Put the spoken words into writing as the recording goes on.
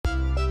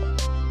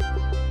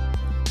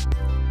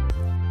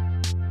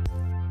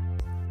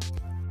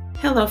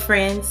Hello,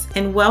 friends,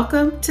 and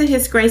welcome to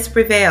His Grace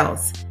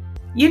Prevails.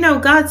 You know,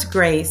 God's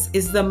grace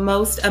is the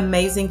most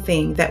amazing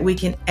thing that we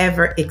can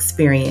ever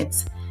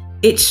experience.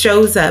 It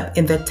shows up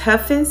in the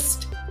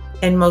toughest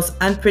and most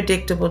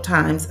unpredictable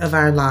times of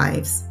our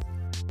lives.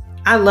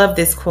 I love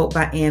this quote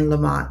by Anne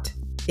Lamott.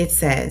 It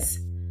says,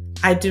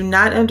 "I do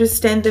not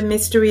understand the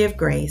mystery of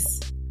grace,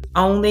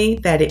 only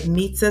that it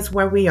meets us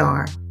where we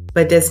are,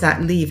 but does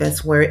not leave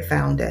us where it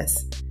found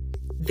us."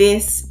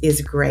 This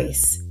is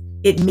grace.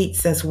 It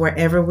meets us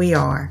wherever we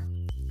are.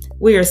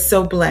 We are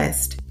so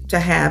blessed to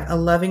have a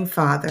loving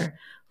Father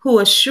who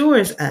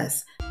assures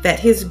us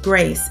that His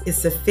grace is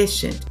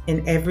sufficient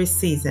in every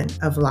season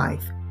of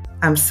life.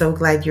 I'm so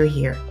glad you're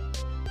here.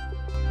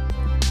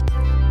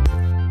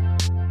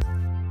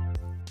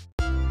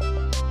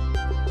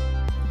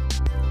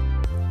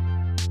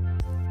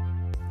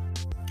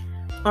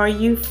 Are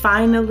you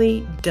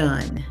finally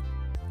done?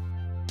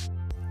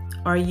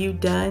 Are you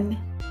done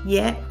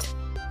yet?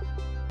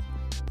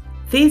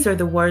 These are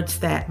the words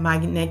that my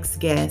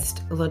next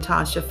guest,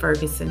 LaTosha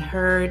Ferguson,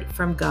 heard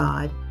from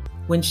God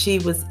when she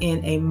was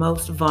in a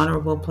most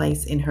vulnerable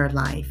place in her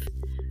life,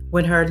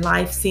 when her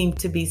life seemed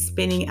to be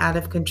spinning out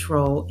of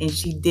control and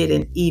she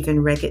didn't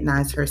even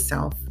recognize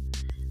herself.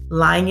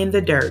 Lying in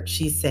the dirt,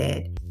 she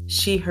said,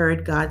 she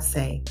heard God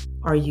say,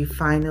 "Are you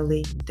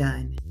finally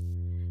done?"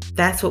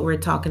 That's what we're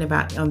talking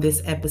about on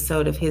this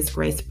episode of His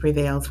Grace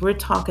Prevails. We're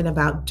talking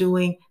about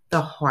doing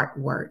the heart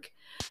work.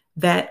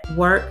 That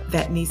work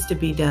that needs to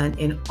be done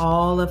in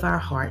all of our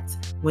hearts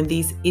when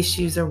these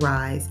issues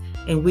arise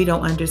and we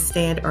don't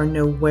understand or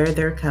know where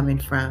they're coming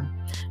from.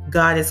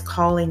 God is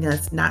calling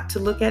us not to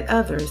look at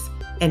others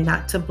and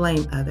not to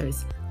blame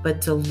others,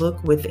 but to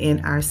look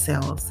within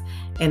ourselves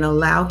and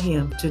allow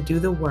Him to do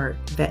the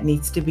work that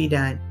needs to be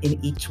done in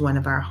each one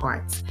of our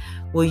hearts.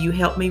 Will you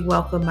help me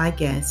welcome my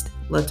guest,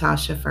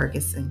 LaTosha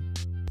Ferguson?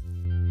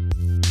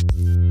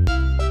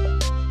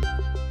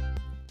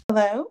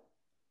 Hello.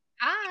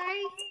 Hi,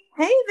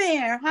 Hey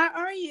there. How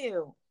are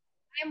you?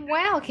 I'm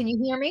well. Can you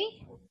hear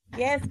me?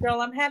 Yes, girl,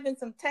 I'm having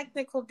some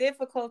technical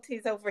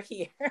difficulties over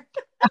here.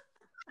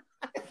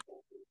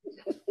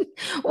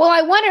 Well,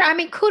 I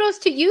wonder, kudos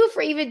to you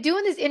for even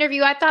doing this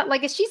interview. I thought,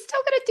 is she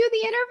still going to do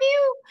the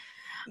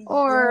interview?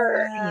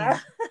 Or, Yeah.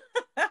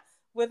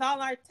 With all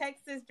our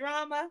Texas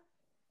drama.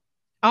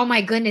 Oh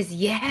my goodness,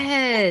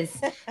 yes.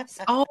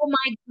 Oh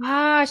my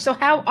gosh. So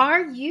how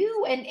are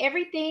you and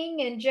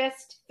everything and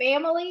just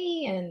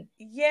family and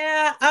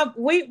Yeah,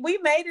 we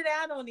made it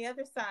out on the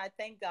other side,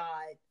 thank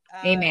God.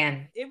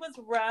 Amen. It was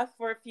rough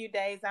for a few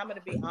days. I'm going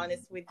to be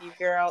honest with you,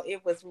 girl.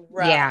 It was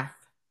rough. Yeah.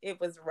 It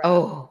was rough.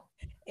 Oh.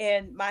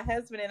 And my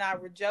husband and I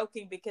were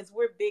joking because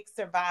we're big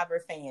Survivor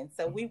fans.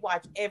 So we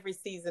watch every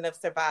season of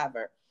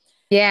Survivor.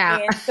 Yeah.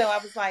 And so I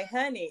was like,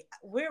 honey,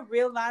 we're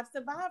real life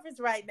survivors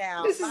right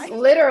now. This is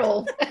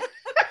literal.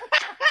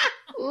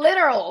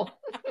 Literal.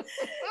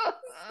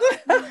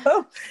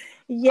 So,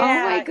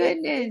 yeah. Oh my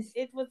goodness.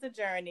 It was a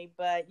journey,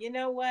 but you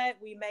know what?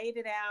 We made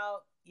it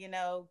out. You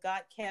know,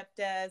 God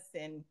kept us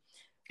and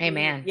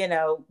Amen.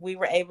 We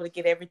were able to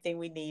get everything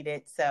we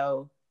needed.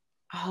 So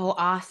oh,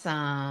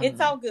 awesome.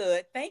 It's all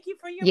good. Thank you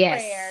for your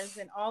prayers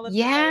and all of the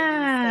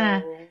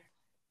ladies.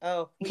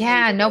 So,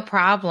 yeah, no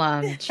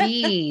problem.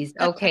 Jeez.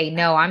 Okay.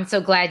 No, I'm so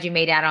glad you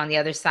made it out on the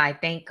other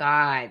side. Thank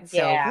God.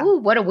 So,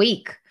 what a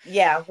week.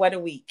 Yeah, what a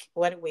week.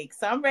 What a week.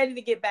 So I'm ready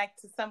to get back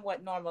to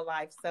somewhat normal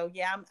life. So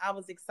yeah, I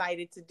was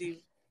excited to do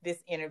this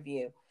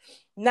interview.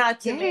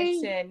 Not to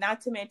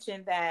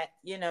mention that,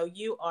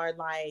 you are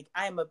I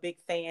am a big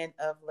fan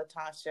of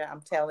LaTosha.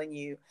 I'm telling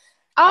you.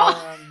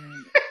 Oh,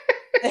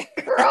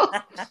 girl.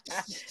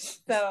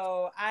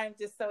 So I'm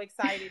just so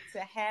excited to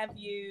have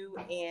you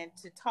and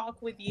to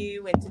talk with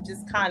you and to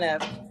just kind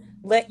of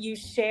let you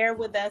share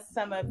with us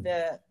some of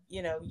the,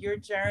 your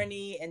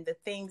journey and the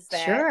things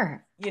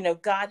that,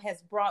 God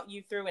has brought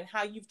you through and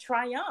how you've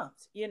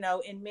triumphed,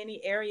 in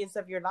many areas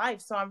of your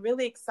life. So I'm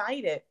really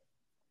excited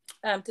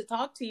to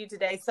talk to you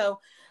today. So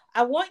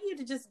I want you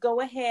to just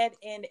go ahead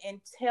and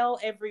tell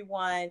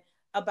everyone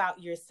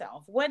about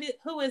yourself.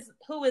 Who is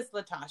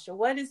LaTosha?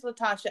 What is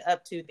LaTosha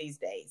up to these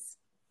days?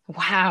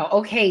 Wow.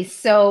 Okay.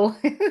 So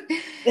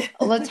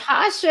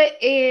LaTosha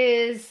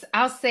is,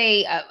 I'll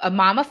say, a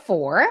mom of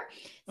four.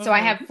 So I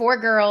have four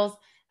girls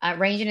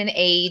ranging in the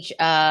age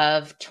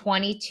of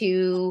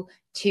 22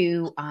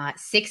 to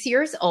 6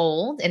 years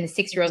old. And the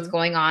 6-year-old's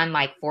going on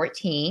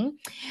 14.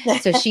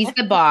 So she's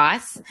the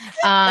boss.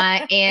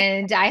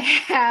 And I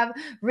have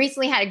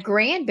recently had a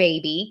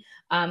grandbaby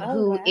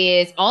who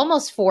is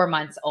almost 4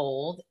 months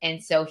old.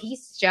 And so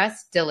he's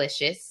just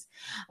delicious.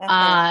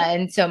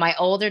 And so my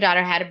older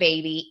daughter had a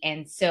baby.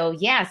 And so,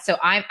 so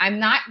I'm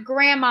not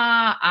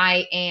grandma.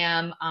 I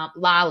am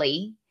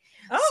Lolly.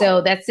 Oh.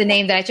 So that's the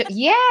name that I chose.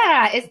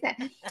 Yeah.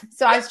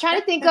 So I was trying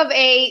to think of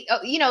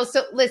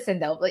so listen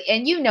though,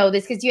 and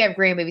this because you have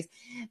grandbabies.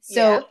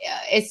 So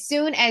as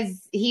soon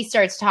as he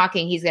starts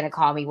talking, he's going to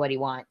call me what he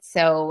wants.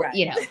 So,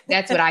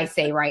 that's what I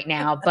say right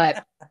now.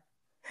 But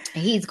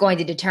He's going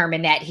to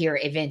determine that here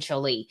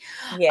eventually.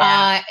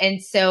 Yeah.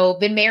 And so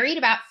been married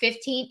about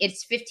 15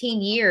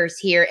 years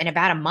here in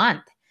about a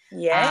month. Will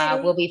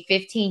Yay. be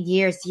 15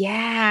 years.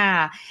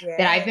 Yeah.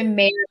 That I've been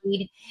Yay.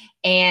 married,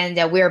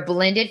 and we're a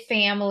blended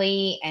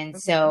family. And Hmm.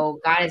 so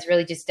God has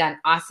really just done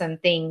awesome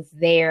things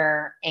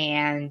there,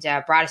 and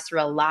brought us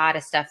through a lot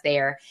of stuff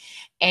there.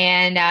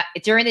 And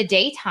during the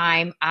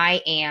daytime,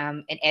 I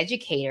am an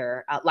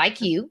educator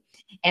like you.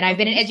 And I've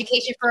been in Hmm.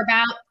 education for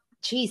about,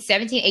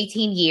 17,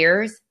 18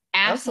 years.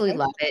 Absolutely Okay.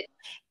 love it.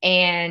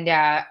 And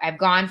I've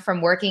gone from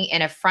working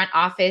in a front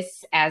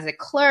office as a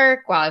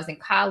clerk while I was in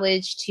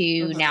college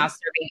to now Hmm.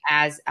 serving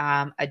as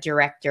a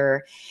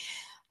director.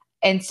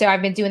 And so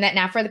I've been doing that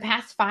now for the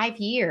past 5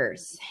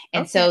 years.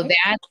 And so Okay.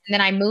 that, and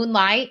then I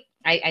moonlight.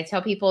 I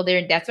tell people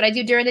there that's what I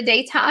do during the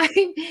daytime.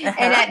 And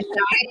Uh-huh. at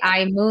night,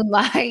 I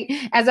moonlight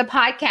as a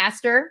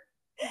podcaster.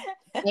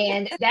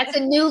 And that's a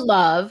new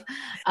love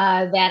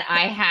that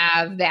I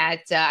have.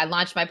 That I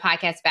launched my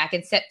podcast back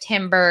in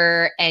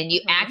September, and you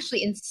Hmm.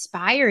 actually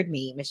inspired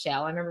me,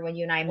 Michelle. I remember when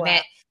you and I Wow.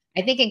 met,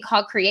 I think in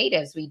Call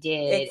Creatives we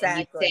did, and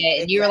you said, Exactly.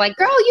 and you were like,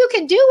 Exactly. "Girl, you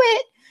can do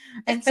it."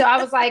 And so I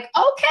was like,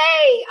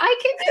 "Okay,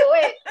 I can do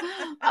it."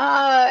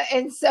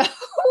 And so,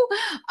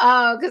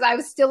 because I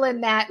was still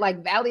in that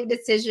like valley of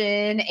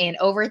decision and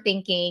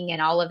overthinking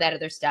and all of that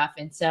other stuff,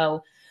 and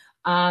so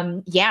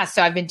yeah,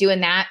 so I've been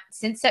doing that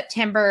since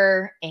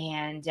September,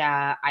 and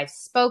I've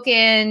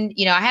spoken.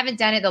 I haven't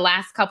done it the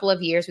last couple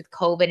of years with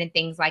COVID and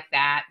things like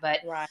that,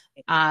 but Right.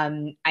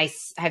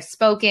 have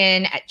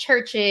spoken at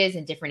churches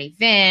and different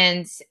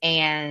events,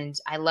 and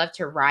I love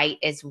to write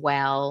as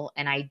well,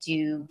 and I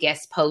do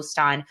guest post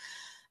on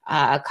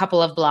a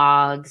couple of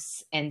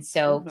blogs, and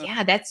so Hmm.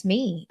 yeah, that's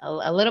me,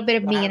 a little bit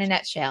of me in Wow. a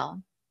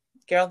nutshell.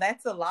 Girl,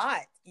 that's a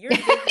lot. You're a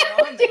busy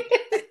woman.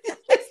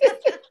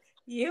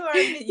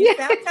 You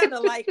sound kind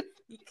of like,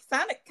 you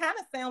kind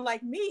of sound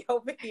like me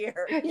over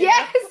here,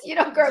 Yes,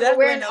 girl, we're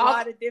wearing juggling a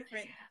lot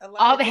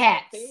all of the different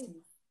hats.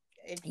 things.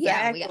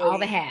 Yeah, we got all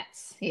the Exactly.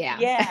 hats. Yeah.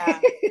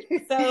 Yeah.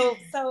 So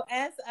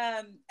as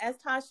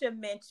Tasha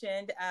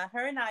mentioned,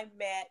 her and I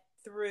met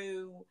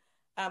through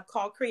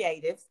called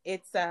Creatives.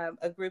 It's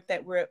a group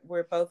that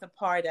we're both a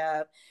part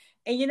of.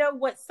 And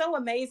what's so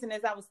amazing,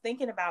 as I was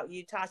thinking about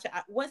you,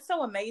 Tasha, what's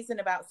so amazing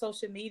about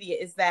social media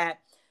is that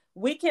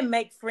we can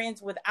make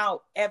friends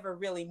without ever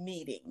really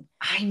meeting.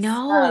 I Um,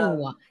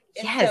 know.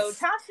 and so Yes.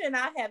 Tasha and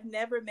I have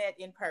never met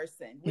in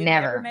person. We've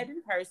never Never. met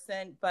in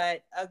person,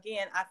 but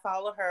again, I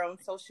follow her on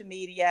social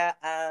media.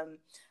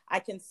 I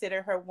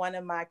consider her one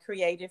of my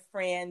creative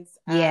friends.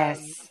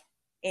 Yes.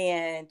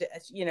 And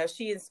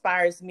she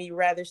inspires me,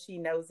 whether she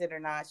knows it or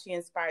not. She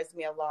inspires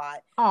me a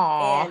lot.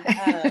 Aw.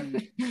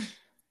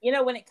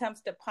 And when it comes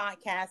to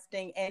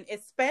podcasting, and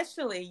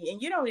especially, and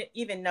you don't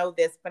even know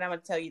this, but I'm going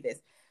to tell you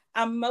this.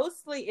 I'm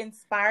mostly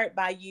inspired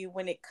by you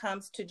when it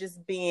comes to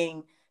just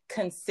being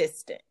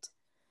consistent,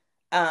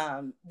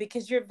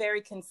 because you're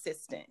very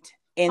consistent.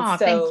 And Oh,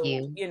 thank so,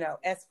 you.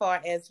 as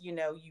far as, you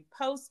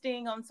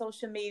posting on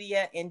social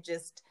media and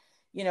just,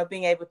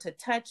 being able to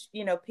touch,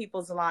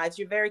 people's lives,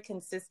 you're very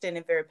consistent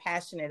and very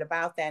passionate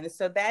about that. And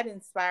so that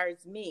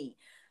inspires me.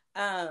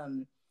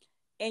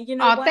 And you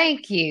know Oh, what?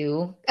 thank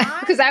you. I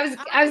Because I was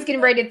getting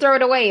look, ready to throw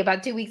it away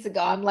about 2 weeks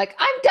ago. I'm like,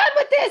 I'm done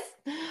with this.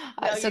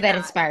 no, So you're that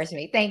not. inspires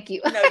me. Thank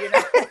you. No, you're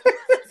not.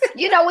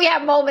 We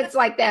have moments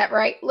like that,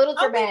 right? Little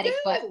Oh, we dramatic,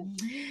 but do.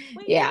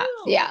 We yeah,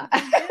 do. yeah.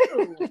 We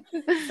do.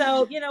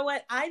 So, you know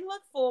what? I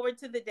look forward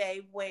to the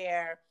day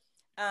where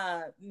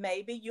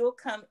maybe you'll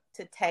come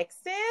to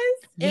Texas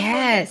and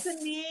we'll get to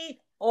Yes. meet,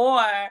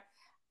 or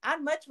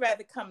I'd much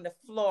rather come to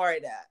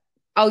Florida,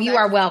 Oh, because you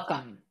are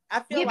welcome. I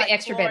We feel have an like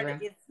extra Florida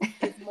bedroom.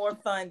 is more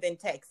fun than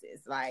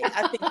Texas. Like,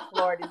 I think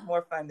Florida is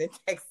more fun than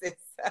Texas.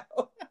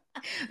 So,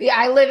 Yeah,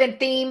 I live in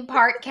theme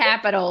park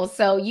capital.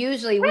 So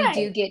usually we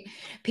do right. get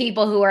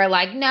people who are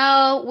like,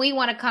 no, we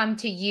want to come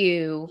to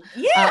you,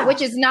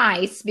 which Yeah. is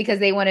nice because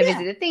they want to Yeah.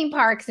 visit the theme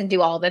parks and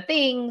do all the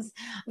things.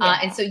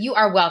 And Yeah. so you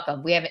are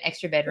welcome. We have an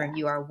extra bedroom. Yeah.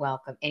 You are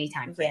welcome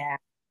anytime, friend. Yeah.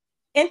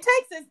 In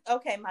Texas,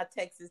 okay, my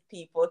Texas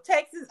people.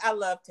 Texas, I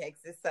love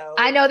Texas.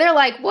 I So, know they're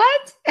like,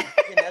 what?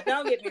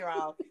 don't get me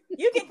wrong.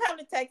 You can come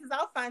to Texas.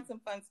 I'll find some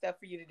fun stuff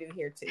for you to do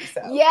here too.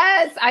 So,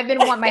 Yes,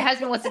 my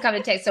husband wants to come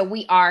to Texas. So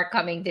we are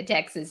coming to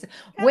Texas. come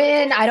to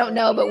When? I don't Texas.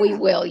 know, but we Yeah.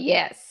 will.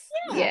 Yes.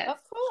 Yeah, Yes. of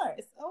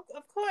course.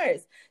 Of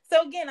course.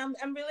 So again,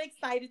 I'm really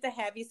excited to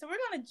have you. So we're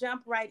going to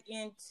jump right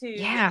into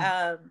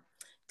Yeah.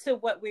 to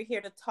what we're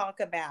here to talk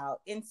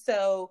about. And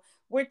so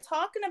we're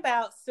talking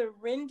about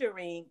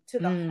surrendering to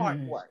the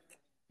hard Mm. work.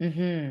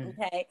 Hmm.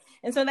 Okay.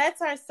 And so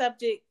that's our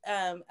subject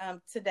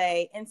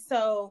today. And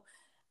so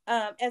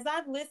as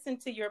I've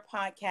listened to your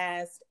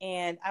podcast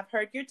and I've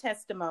heard your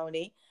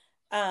testimony,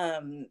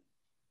 um,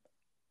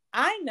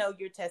 I know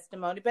your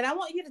testimony, but I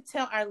want you to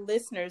tell our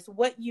listeners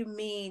what you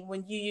mean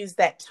when you use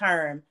that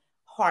term,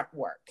 hard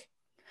work.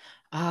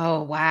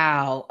 Oh,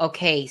 wow.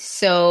 Okay.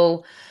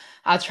 So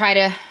I'll try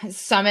to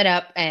sum it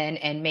up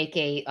and make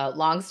a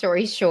long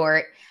story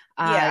short.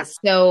 Yeah.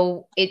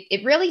 So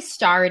it really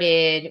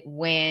started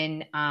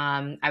when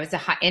I was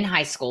in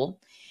high school.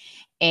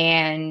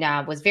 and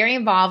was very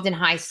involved in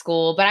high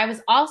school. But I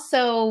was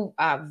also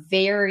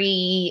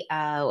very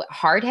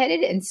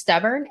hard-headed and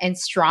stubborn and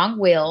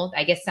strong-willed.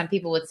 I guess some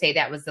people would say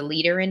that was the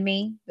leader in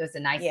me. That was a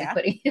nicely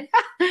putting it.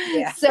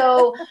 Yeah.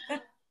 So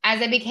as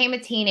I became a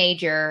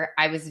teenager,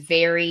 I was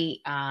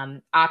very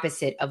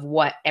opposite of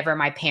whatever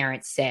my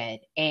parents said.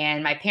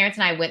 And my parents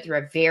and I went through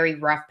a very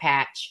rough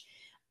patch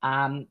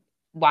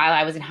while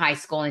I was in high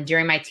school and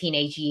during my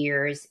teenage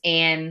years.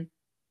 And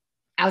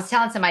I was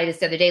telling somebody this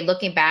the other day,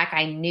 looking back,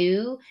 I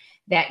knew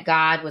that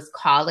God was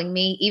calling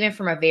me, even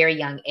from a very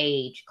young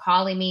age,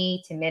 calling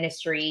me to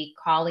ministry,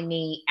 calling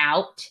me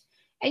out.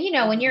 And, you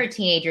know, when you're a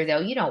teenager, though,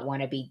 you don't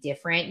want to be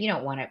different. You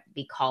don't want to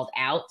be called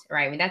out,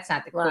 right? I mean, that's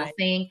not the cool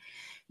thing.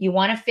 You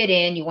want to fit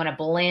in, you want to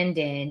blend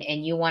in,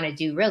 and you want to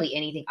do really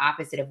anything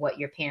opposite of what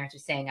your parents are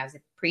saying. I was a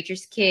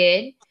preacher's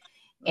kid.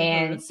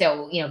 And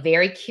so, you know,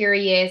 very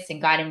curious,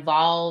 and got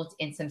involved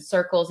in some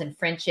circles and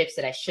friendships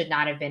that I should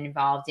not have been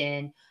involved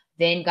in.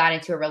 Then got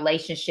into a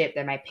relationship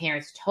that my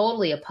parents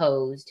totally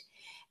opposed.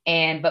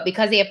 But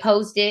because they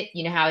opposed it,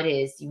 you know how it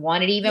is. You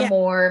want it even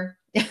more.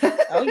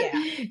 Oh, yeah.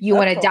 You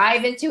want to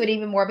dive into it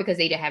even more because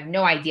they have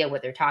no idea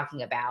what they're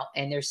talking about.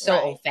 And they're so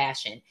old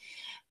fashioned.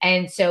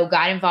 And so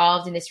got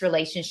involved in this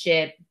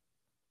relationship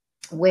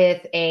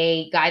with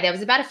a guy that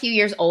was about a few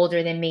years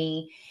older than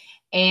me.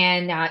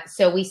 And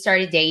so we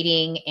started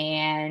dating,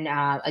 and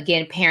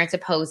again, parents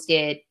opposed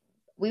it.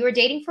 We were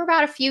dating for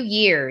about a few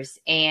years.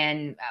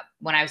 And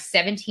when I was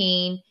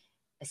 17,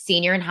 a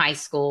senior in high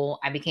school,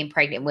 I became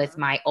pregnant with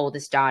my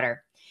oldest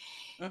daughter.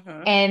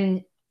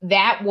 And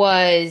that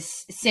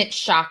sent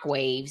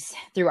shockwaves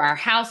through our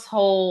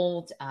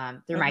household,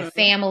 through my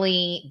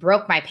family,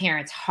 broke my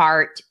parents'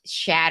 heart,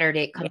 shattered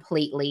it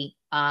completely.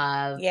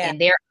 And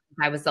there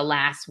I was the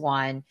last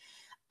one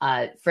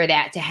for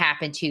that to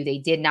happen to. They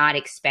did not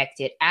expect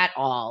it at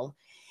all.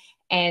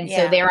 And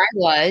so there I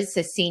was,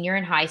 a senior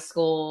in high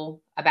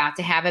school, about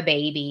to have a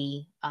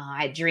baby.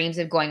 I had dreams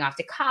of going off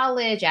to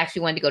college. I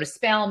actually wanted to go to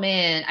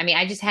Spelman. I mean,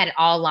 I just had it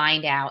all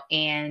lined out,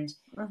 and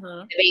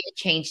the baby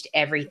changed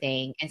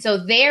everything. And so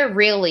there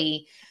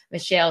really,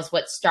 Michelle, is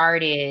what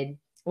started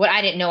what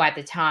I didn't know at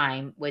the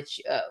time,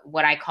 which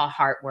what I call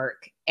heart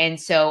work. And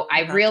so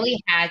I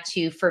really had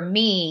to, for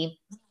me,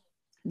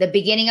 the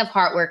beginning of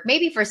heart work,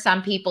 maybe for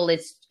some people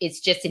it's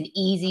just an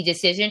easy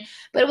decision,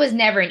 but it was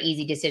never an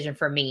easy decision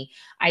for me.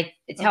 I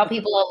tell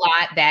people a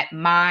lot that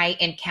my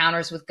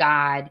encounters with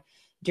God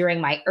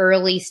during my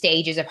early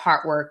stages of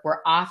heart work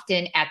were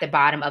often at the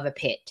bottom of a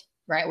pit,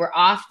 right? We're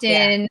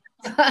often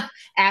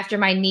after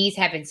my knees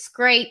have been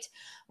scraped.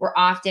 We're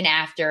often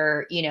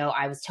after, you know,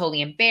 I was totally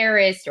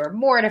embarrassed or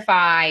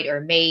mortified or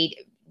made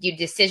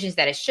decisions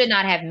that I should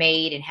not have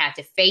made and had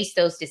to face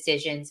those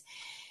decisions.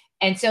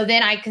 And so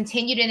then I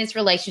continued in this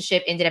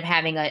relationship, ended up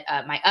having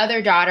my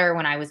other daughter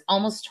when I was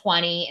almost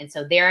 20. And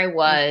so there I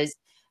was,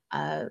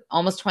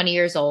 almost 20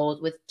 years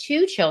old with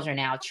two children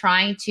now,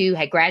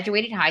 had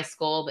graduated high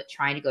school, but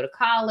trying to go to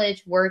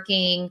college,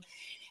 working.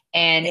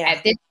 And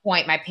at this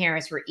point, my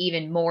parents were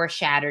even more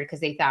shattered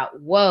because they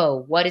thought,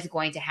 whoa, what is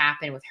going to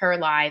happen with her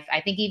life? I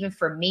think even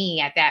for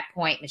me at that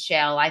point,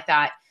 Michelle, I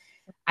thought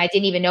I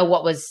didn't even know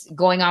what was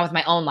going on with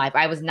my own life.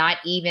 I was not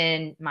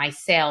even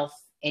myself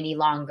any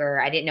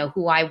longer. I didn't know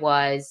who I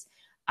was.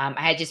 I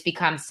had just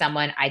become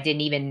someone I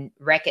didn't even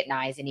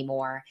recognize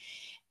anymore.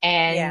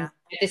 And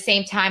at the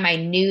same time, I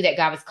knew that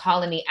God was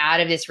calling me out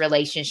of this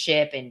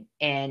relationship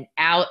and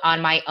out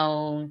on my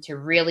own to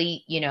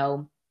really, you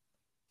know,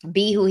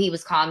 be who he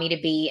was calling me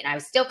to be. And I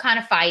was still kind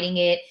of fighting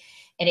it.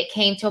 And it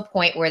came to a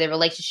point where the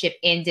relationship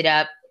ended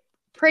up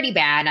pretty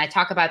bad. And I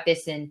talk about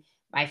this in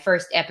my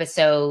first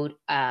episode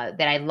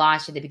that I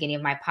launched at the beginning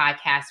of my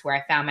podcast, where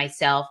I found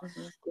myself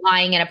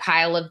lying in a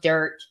pile of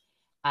dirt.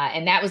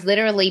 And that was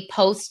literally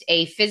post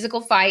a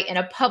physical fight in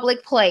a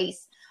public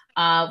place,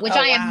 which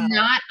I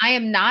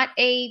am not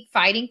a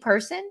fighting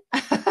person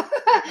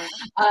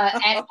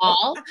at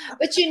all.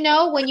 But, you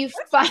know, when you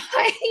fight,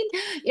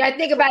 you know, I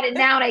think about it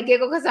now and I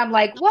giggle because I'm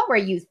like, what were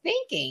you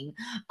thinking?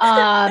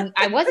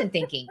 I wasn't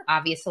thinking,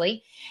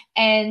 obviously.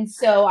 And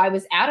so I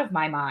was out of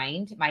my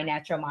mind, my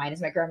natural mind,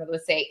 as my grandmother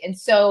would say. And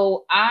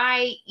so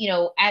I, you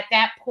know, at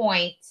that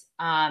point,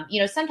 you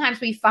know, sometimes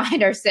we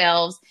find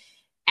ourselves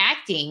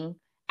acting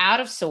out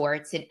of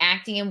sorts and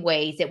acting in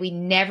ways that we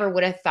never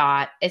would have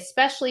thought,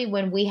 especially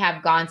when we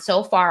have gone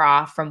so far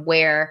off from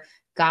where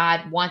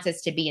God wants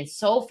us to be and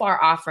so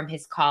far off from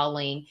his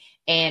calling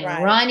and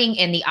running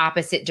in the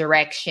opposite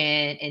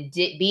direction and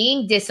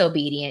being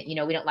disobedient. You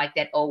know, we don't like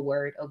that old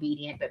word,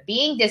 obedient, but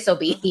being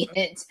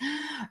disobedient,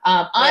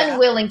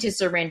 unwilling to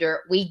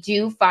surrender. We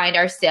do find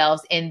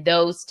ourselves in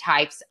those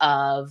types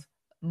of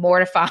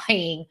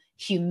mortifying,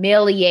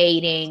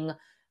 humiliating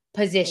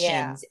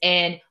positions.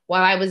 And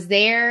while I was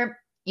there,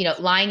 you know,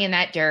 lying in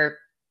that dirt,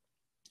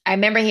 I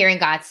remember hearing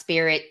God's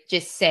spirit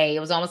just say, it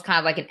was almost kind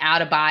of like an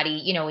out of body,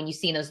 you know, when you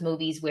see in those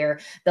movies where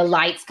the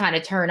lights kind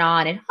of turn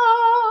on and,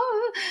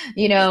 but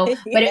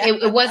Yeah.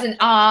 it wasn't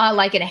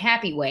like in a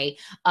happy way.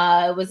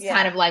 It was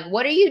kind Yeah. of like,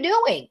 what are you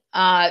doing?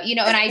 And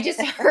I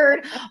just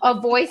heard a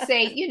voice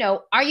say,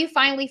 are you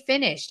finally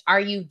finished? Are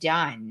you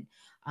done?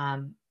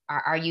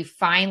 Are you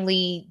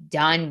finally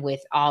done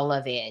with all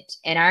of it?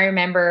 And I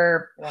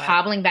remember Wow.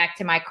 hobbling back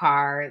to my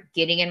car,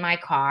 getting in my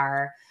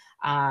car.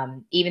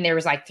 Even there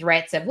was like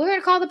threats of, we're going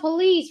to call the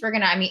police.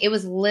 It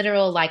was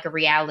literal like a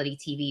reality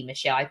TV,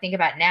 Michelle. I think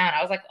about it now and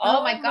I was like,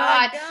 oh my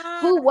God,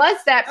 who was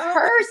that Oh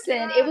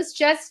person? It was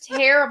just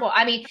terrible.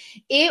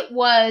 It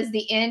was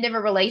the end of a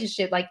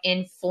relationship, like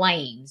in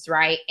flames.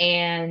 Right.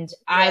 And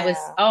I was,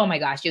 oh my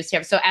gosh, it was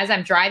terrible. So as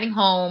I'm driving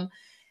home,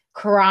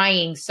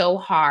 crying so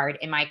hard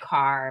in my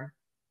car,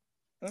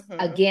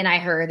 again, I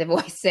heard the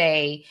voice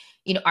say,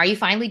 are you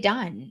finally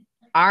done?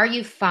 Are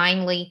you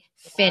finally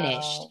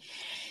finished? Wow.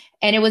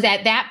 And it was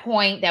at that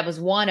point, that was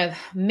one of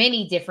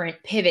many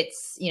different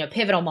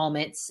pivotal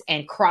moments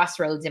and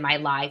crossroads in my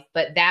life.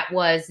 But that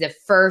was the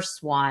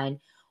first one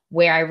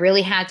where I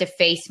really had to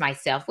face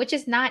myself, which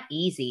is not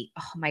easy.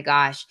 Oh my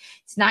gosh.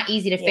 It's not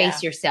easy to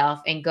face yourself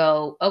and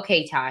go,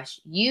 okay, Tosh,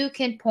 you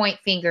can point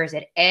fingers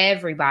at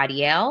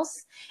everybody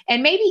else.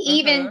 And maybe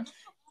even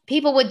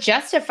people would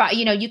justify,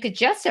 you could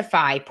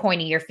justify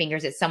pointing your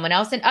fingers at someone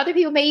else, and other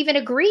people may even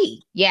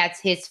agree. Yeah, it's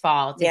his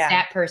fault. It's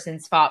that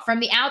person's fault. From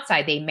the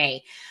outside, they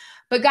may.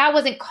 But God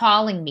wasn't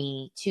calling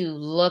me to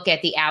look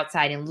at the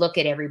outside and look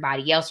at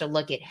everybody else or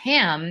look at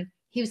him.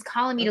 He was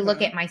calling me to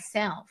look at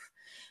myself,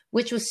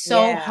 which was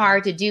so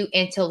hard to do,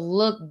 and to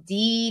look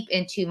deep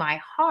into my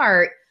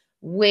heart,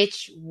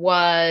 which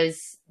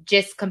was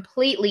just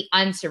completely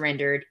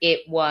unsurrendered. It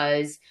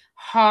was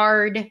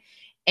hard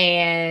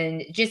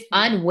and just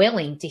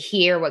unwilling to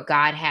hear what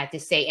God had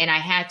to say. And I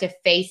had to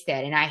face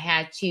that. And I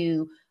had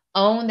to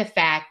own the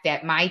fact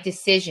that my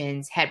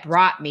decisions had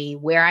brought me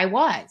where I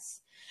was.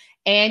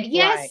 And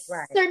yes,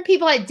 certain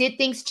people that did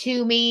things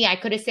to me, I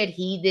could have said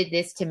he did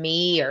this to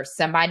me, or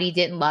somebody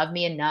didn't love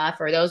me enough,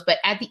 or those. But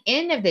at the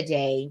end of the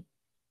day,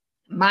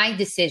 my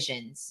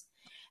decisions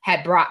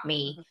had brought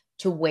me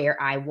to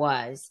where I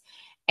was.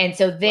 And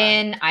so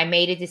then I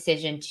made a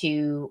decision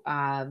to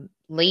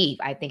leave.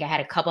 I think I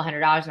had a couple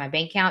 $100s in my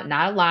bank account,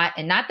 not a lot.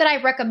 And not that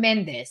I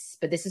recommend this,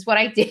 but this is what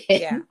I did.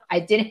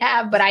 I didn't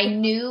have, but I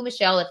knew,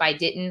 Michelle, if I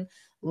didn't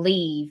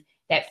leave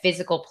that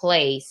physical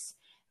place,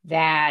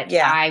 that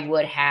I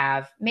would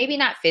have maybe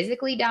not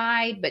physically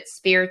died, but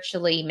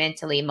spiritually,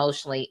 mentally,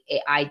 emotionally,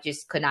 I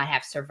just could not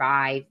have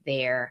survived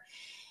there.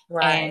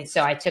 And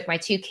so I took my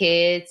 2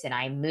 kids and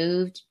I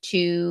moved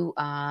to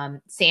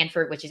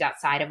Sanford, which is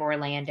outside of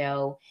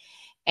Orlando,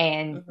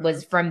 and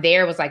was from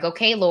there was like,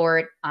 okay,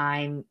 Lord,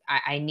 I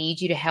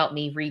need you to help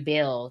me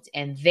rebuild.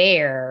 And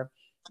there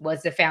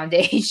was the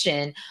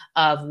foundation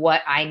of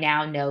what I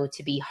now know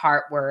to be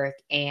heart work.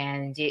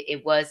 And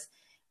it was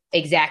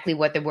exactly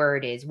what the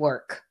word is,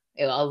 work.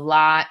 A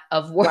lot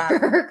of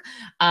work.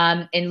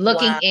 And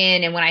looking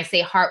in. And when I say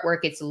heart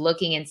work, it's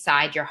looking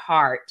inside your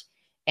heart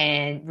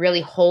and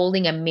really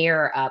holding a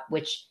mirror up,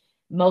 which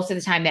most of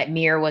the time that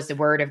mirror was the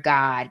word of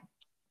God,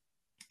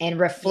 and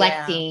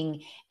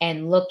reflecting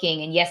and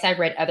looking. And yes, I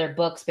read other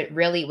books, but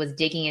really it was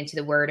digging into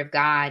the word of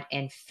God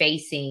and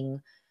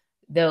facing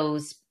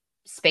those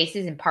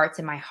spaces and parts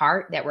of my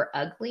heart that were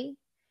ugly.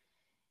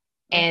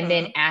 And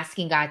then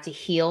asking God to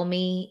heal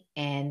me,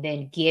 and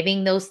then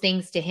giving those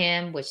things to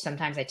him, which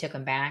sometimes I took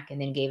them back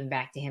and then gave them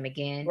back to him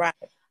again.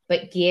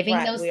 But giving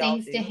those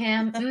things to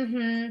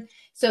him.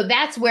 So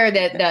that's where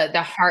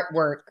the heart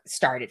work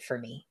started for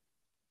me.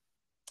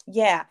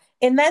 Yeah.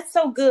 And that's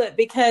so good,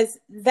 because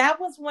that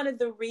was one of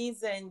the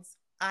reasons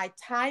I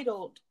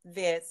titled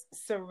this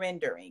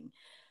Surrendering.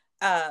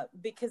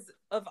 Because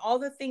of all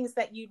the things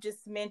that you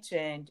just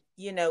mentioned,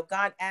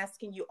 God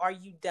asking you, are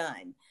you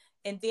done?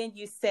 And then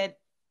you said,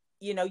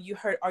 you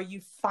heard, are you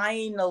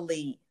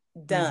finally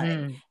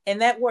done?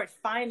 And that word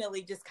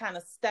finally just kind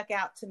of stuck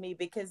out to me,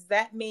 because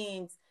that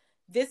means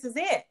this is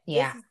it.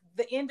 This is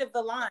the end of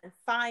the line.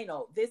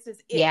 Final. This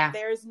is it.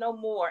 There is no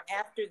more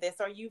after this.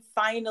 Are you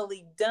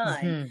finally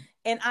done?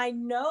 And I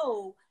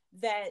know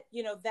that,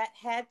 that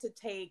had to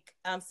take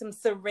some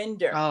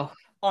surrender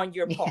on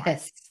your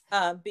part.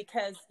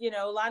 Because,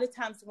 a lot of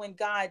times when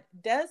God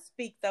does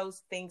speak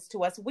those things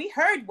to us, we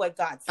heard what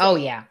God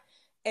said.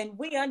 And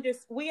we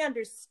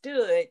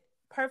understood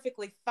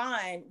perfectly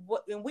fine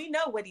and we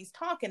know what he's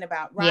talking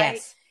about, right?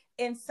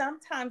 And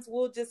sometimes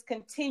we'll just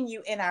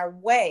continue in our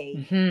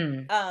way,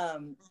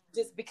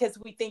 just because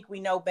we think we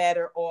know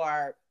better,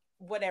 or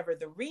whatever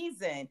the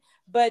reason.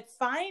 But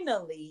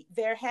finally,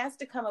 there has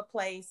to come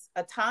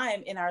a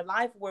time in our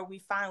life where we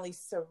finally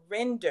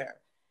surrender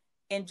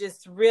and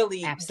just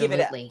really give it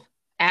up.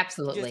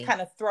 Absolutely. Just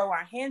kind of throw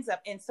our hands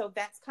up. And so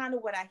that's kind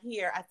of what I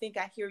hear. I think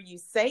I hear you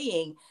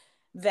saying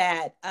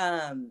that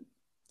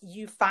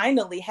you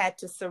finally had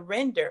to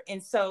surrender.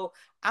 And so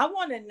I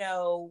want to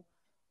know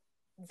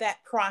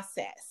that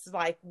process,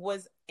 like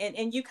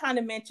and you kind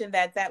of mentioned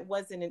that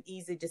wasn't an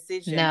easy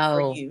decision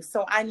for you.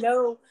 So I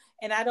know,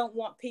 and I don't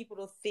want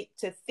people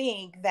to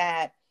think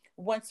that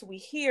once we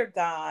hear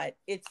God,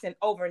 it's an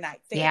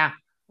overnight thing.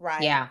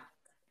 Right.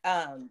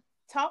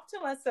 talk to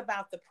us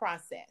about the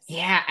process.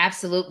 Yeah,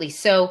 absolutely.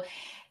 So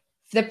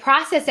the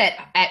process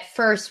at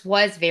first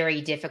was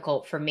very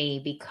difficult for me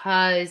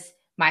because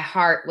my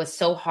heart was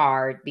so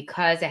hard,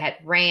 because I had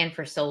ran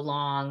for so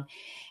long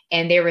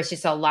and there was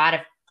just a lot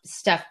of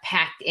stuff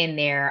packed in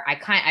there.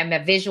 I'm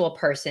a visual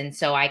person,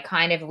 so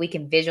we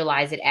can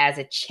visualize it as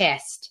a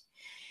chest,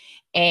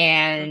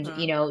 and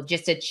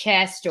just a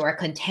chest or a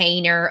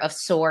container of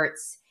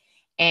sorts.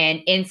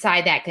 And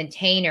inside that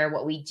container,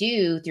 what we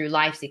do through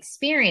life's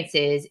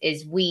experiences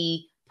is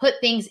we put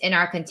things in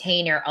our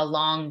container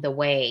along the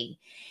way.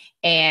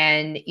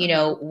 And,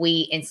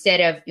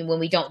 when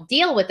we don't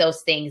deal with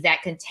those things,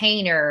 that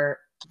container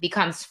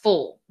becomes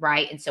full,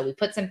 right? And so we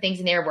put some things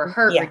in there. We're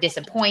hurt, we're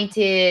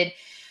disappointed.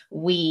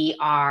 We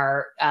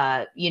are,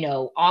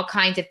 all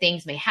kinds of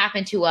things may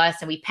happen to us,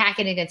 and we pack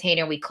it in a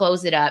container, we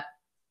close it up.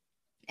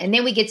 And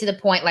then we get to the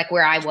point like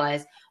where I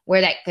was,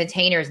 where that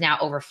container is now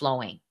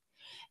overflowing.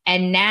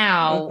 And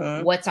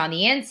now what's on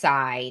the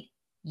inside,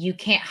 you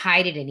can't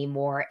hide it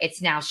anymore.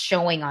 It's now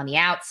showing on the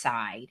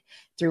outside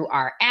through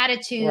our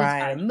attitudes,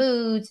 our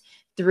moods,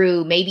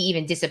 through maybe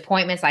even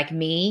disappointments like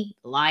me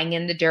lying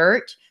in the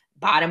dirt,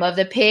 bottom of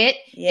the pit,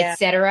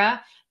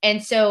 etc.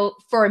 And so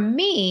for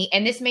me,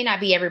 and this may not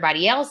be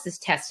everybody else's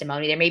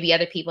testimony, there may be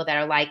other people that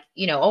are like,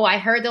 oh, I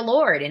heard the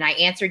Lord and I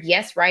answered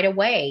yes right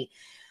away.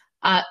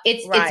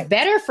 It's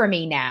better for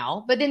me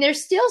now, but then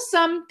there's still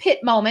some pit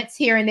moments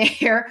here and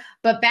there.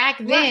 But back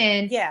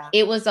then,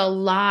 it was a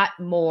lot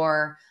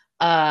more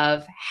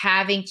of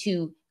having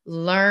to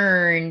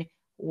learn,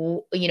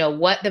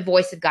 what the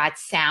voice of God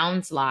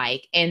sounds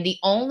like. And the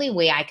only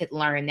way I could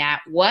learn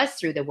that was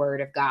through the word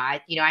of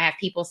God. I have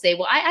people say,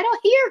 well, I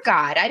don't hear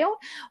God. How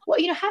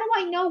do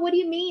I know? What do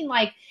you mean?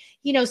 Like,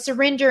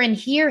 surrender and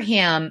hear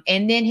him.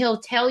 And then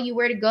he'll tell you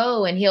where to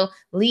go and he'll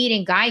lead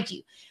and guide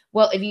you.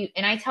 Well,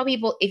 and I tell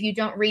people, if you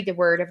don't read the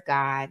word of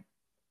God,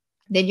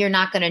 then you're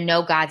not going to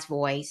know God's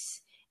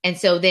voice. And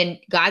so then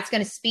God's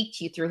going to speak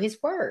to you through his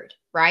word,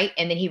 right?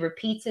 And then he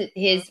repeats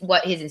his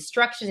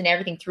instructions and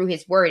everything through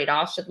his word. It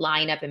all should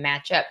line up and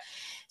match up.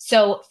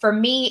 So for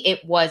me,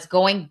 it was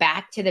going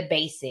back to the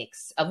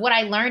basics of what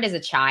I learned as a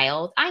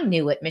child. I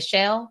knew it,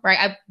 Michelle, right?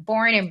 I'm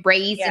born and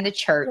raised in the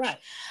church. Right.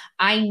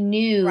 I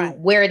knew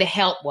where the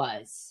help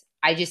was.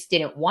 I just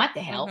didn't want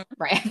the help,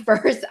 right? At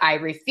first, I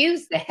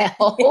refused the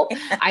help.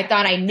 I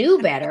thought I knew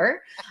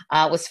better,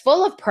 was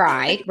full of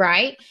pride,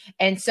 right?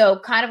 And so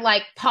kind of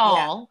like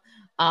Paul,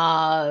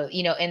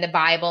 in the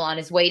Bible on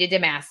his way to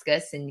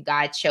Damascus, and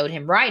God showed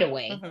him right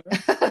away,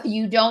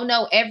 you don't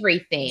know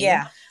everything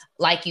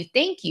like you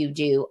think you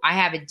do. I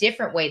have a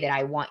different way that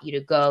I want you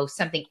to go,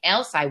 something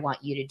else I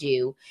want you to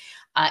do.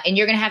 And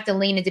you're going to have to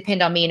lean and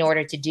depend on me in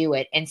order to do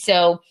it. And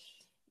so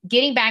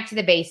getting back to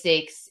the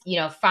basics,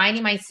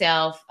 finding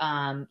myself,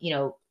 a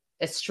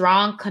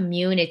strong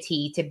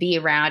community to be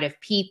around of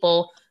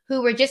people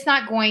who were just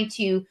not going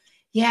to,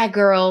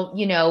 girl,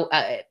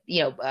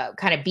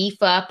 kind of beef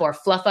up or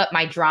fluff up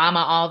my drama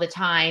all the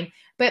time,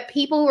 but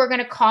people who are going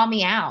to call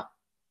me out,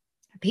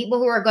 people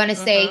who are going to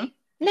say,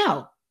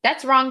 no,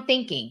 that's wrong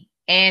thinking.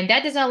 And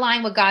that doesn't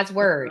align with God's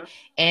word.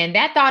 And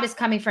that thought is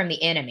coming from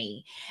the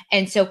enemy.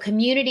 And so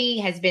community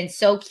has been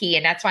so key.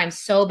 And that's why I'm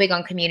so big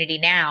on community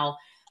now.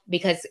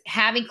 Because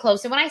having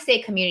close, and when I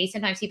say community,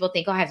 sometimes people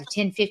think, oh, I have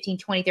 10, 15,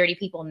 20, 30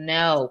 people.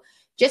 No,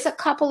 just a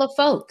couple of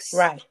folks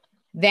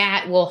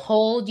that will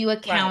hold you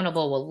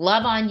accountable, will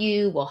love on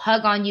you, will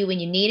hug on you when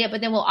you need it,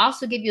 but then will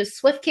also give you a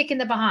swift kick in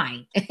the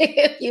behind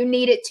if you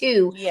need it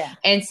too.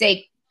 And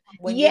say,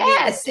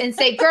 and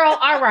say, girl,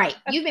 all right,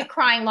 you've been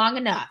crying long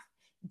enough.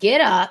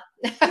 Get up,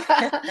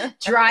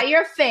 dry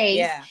your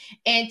face,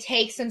 and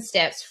take some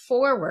steps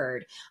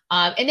forward.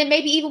 And then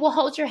maybe even will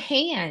hold your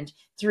hand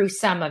through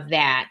some of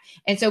that.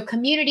 And so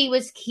community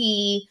was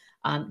key,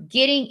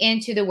 getting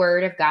into the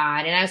word of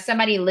God. And as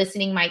somebody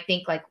listening might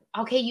think like,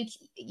 okay,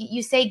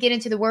 you say get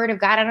into the word of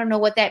God. I don't know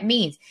what that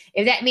means.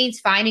 If that means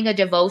finding a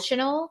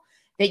devotional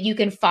that you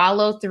can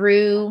follow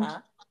through,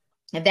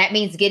 if that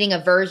means getting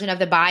a version of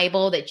the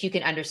Bible that you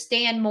can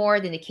understand more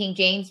than the King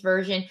James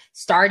Version,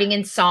 starting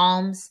in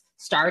Psalms,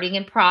 starting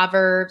in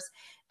Proverbs,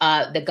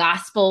 the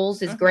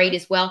Gospels is great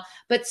as well,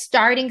 but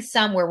starting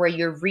somewhere where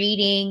you're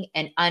reading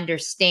and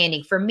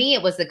understanding. For me,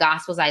 it was the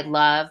Gospels I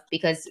love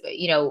because,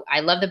 I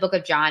love the book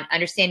of John,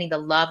 understanding the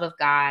love of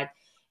God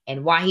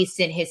and why he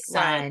sent his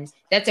son.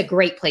 That's a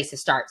great place to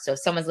start. So if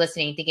someone's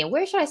listening and thinking,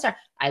 where should I start?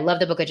 I love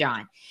the book of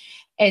John.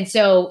 And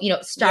so,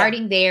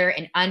 starting there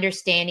and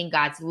understanding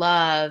God's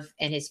love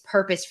and his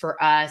purpose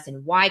for us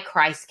and why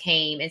Christ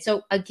came. And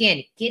so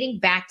again, getting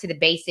back to the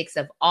basics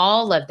of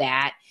all of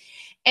that.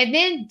 And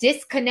then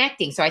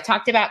disconnecting. So I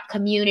talked about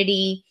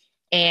community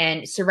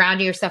and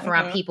surrounding yourself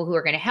around people who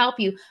are going to help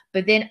you,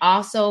 but then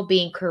also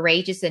being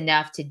courageous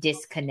enough to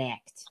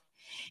disconnect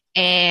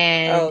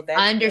and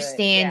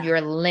understand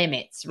your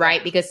limits,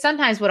 right? Because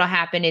sometimes what will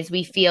happen is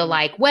we feel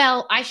like,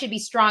 well, I should be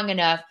strong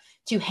enough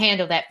to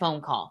handle that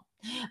phone call.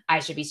 I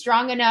should be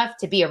strong enough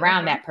to be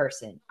around that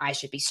person. I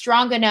should be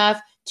strong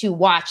enough to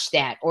watch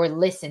that or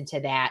listen to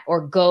that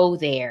or go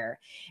there.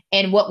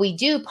 And what we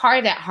do, part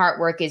of that heart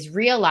work is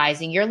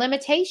realizing your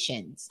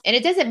limitations. And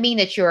it doesn't mean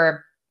that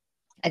you're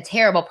a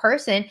terrible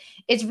person.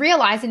 It's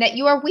realizing that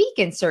you are weak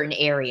in certain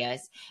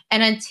areas.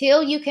 And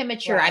until you can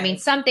mature, I mean,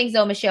 some things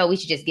though, Michelle, we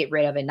should just get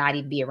rid of and not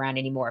even be around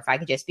anymore, if I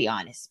could just be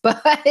honest.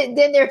 But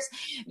then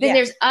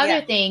there's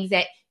other things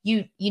that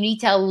you need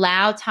to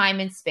allow time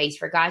and space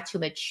for God to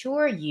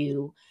mature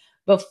you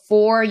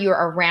before you're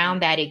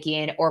around that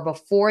again, or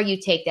before you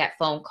take that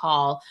phone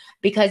call.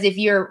 Because if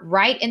you're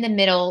right in the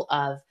middle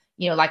of,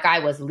 like I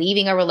was,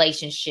 leaving a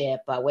relationship,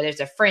 whether it's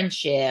a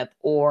friendship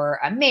or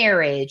a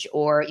marriage,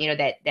 or,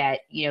 that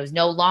is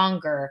no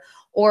longer,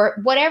 or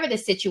whatever the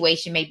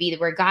situation may be,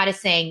 where God is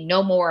saying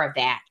no more of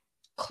that.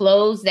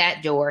 Close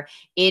that door.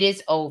 It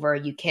is over.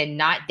 You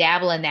cannot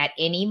dabble in that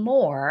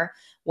anymore.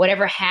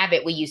 Whatever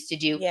habit we used to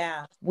do,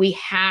 we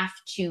have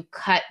to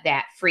cut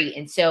that free.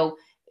 And so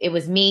it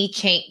was me,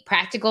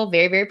 practical,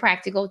 very, very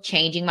practical,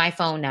 changing my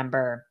phone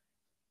number.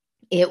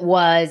 It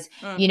was,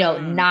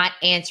 not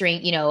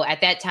answering,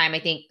 at that time, I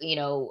think,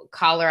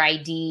 caller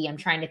ID. I'm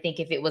trying to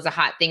think if it was a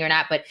hot thing or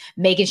not, but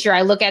making sure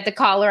I look at the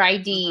caller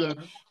ID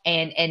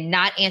and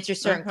not answer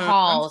certain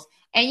calls,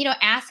 and,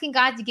 asking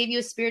God to give you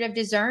a spirit of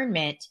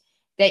discernment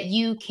that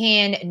you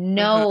can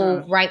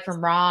know right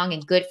from wrong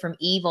and good from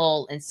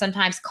evil. And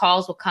sometimes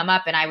calls will come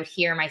up and I would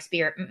hear in my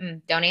spirit,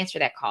 don't answer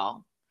that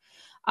call.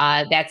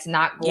 That's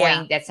not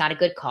a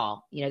good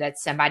call.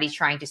 That's somebody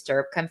trying to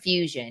stir up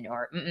confusion,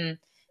 or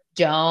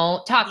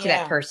don't talk to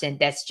that person.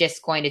 That's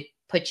just going to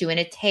put you in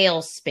a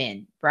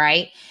tailspin,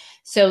 right?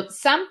 So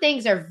some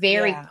things are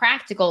very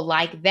practical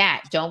like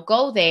that. Don't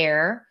go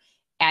there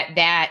at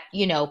that,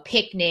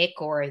 picnic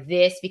or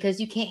this, because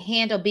you can't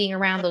handle being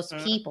around those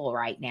people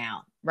right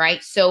now,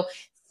 right? So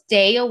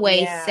stay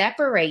away,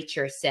 separate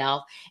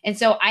yourself. And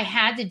so I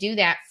had to do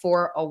that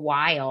for a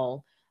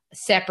while,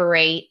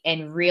 separate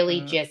and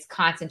really just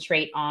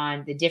concentrate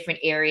on the different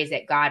areas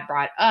that God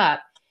brought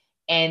up,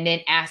 and then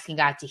asking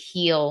God to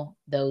heal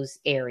those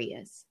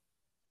areas.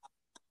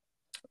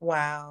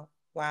 Wow.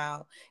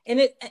 And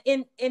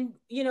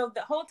the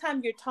whole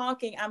time you're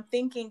talking, I'm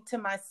thinking to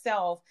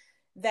myself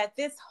that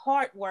this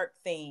heart work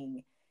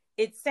thing,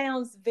 it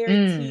sounds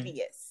very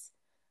tedious,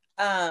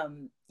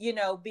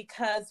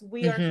 because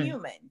we are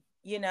human,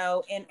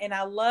 and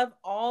I love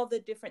all the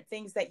different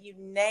things that you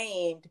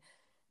named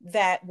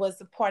that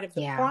was a part of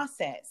the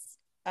process.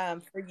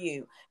 For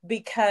you,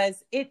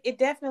 because it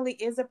definitely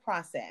is a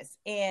process.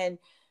 And,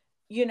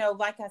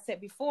 like I said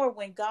before,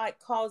 when God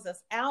calls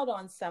us out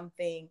on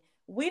something,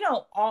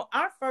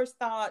 our first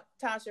thought,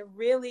 Tasha,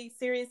 really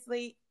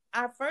seriously,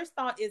 our first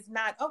thought is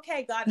not,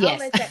 okay, God, I'll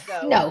let that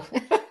go. No,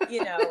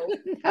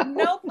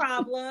 no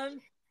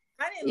problem.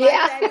 I didn't like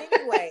that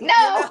anyway.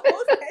 No,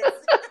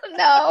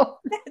 no,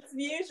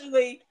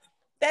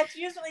 that's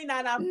usually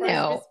not our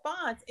first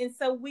response. And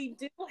so we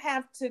do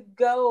have to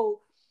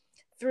go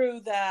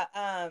through the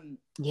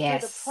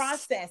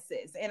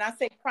processes. And I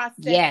say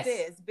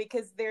processes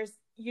because there's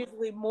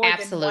usually more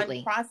than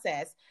one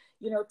process,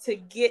 to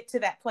get to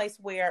that place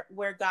where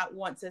God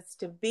wants us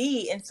to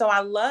be. And so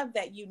I love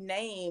that you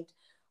named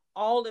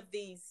all of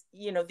these,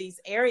 these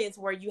areas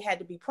where you had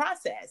to be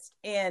processed.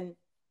 And,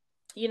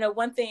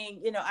 one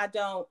thing, I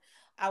don't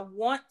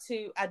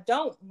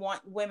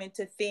want women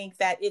to think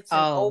that it's an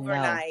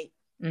overnight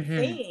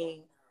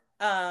thing.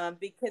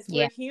 Because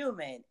we're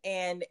human,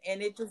 and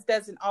it just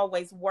doesn't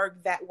always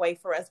work that way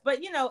for us. But,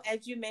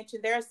 as you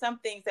mentioned, there are some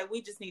things that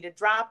we just need to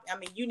drop. I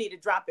mean, you need to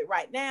drop it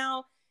right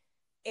now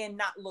and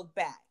not look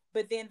back.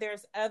 But then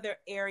there's other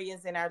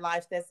areas in our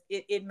life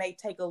it may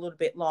take a little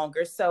bit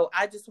longer. So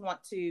I just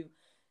want to,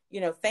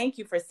 thank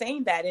you for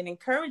saying that, and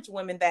encourage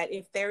women that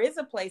if there is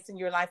a place in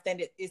your life that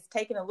it's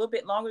taking a little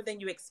bit longer than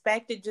you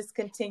expected, just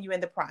continue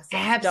in the process.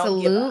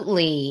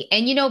 Absolutely.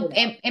 And,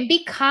 and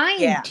be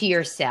kind to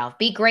yourself.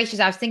 Be gracious.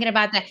 I was thinking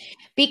about that.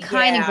 Be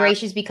kind and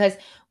gracious, because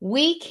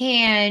we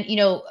can,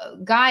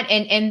 God,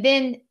 and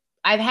then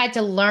I've had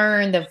to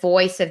learn the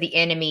voice of the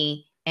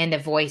enemy and the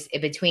voice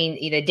between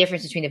the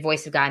difference between the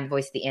voice of God and the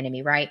voice of the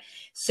enemy, right?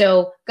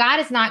 So God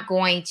is not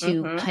going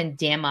to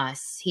condemn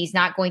us. He's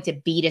not going to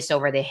beat us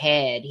over the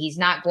head. He's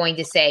not going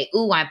to say,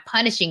 "Ooh, I'm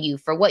punishing you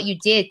for what you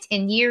did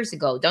 10 years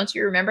ago. Don't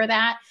you remember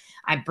that?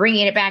 I'm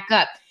bringing it back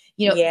up."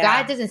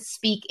 God doesn't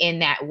speak in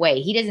that way.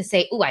 He doesn't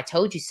say, "Ooh, I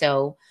told you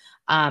so.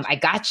 I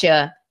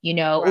gotcha. Ooh,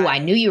 I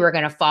knew you were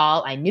going to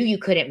fall. I knew you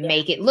couldn't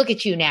make it. Look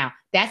at you now."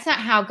 That's not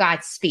how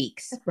God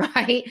speaks,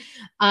 right?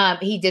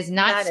 He does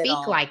not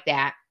speak like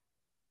that.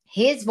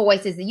 His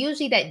voice is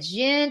usually that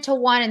gentle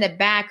one in the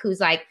back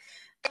who's like,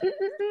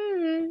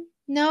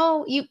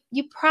 no,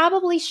 you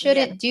probably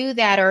shouldn't do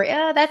that. Or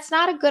that's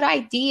not a good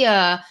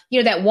idea.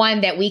 That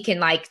one that we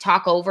can like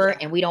talk over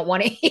and we don't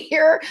want to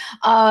hear.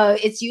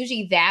 It's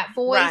usually that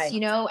voice,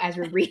 as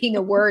we're reading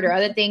the word, or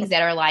other things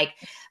that are like,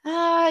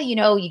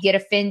 you get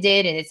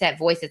offended, and it's that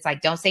voice that's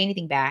like, don't say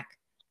anything back.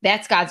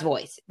 That's God's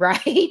voice,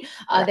 right?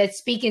 That's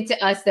speaking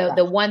to us,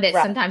 the one that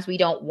sometimes we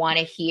don't want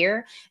to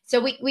hear. So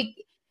we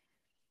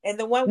And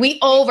the one We we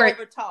over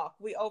over talk,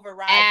 we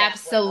override that one a lot.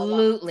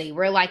 absolutely.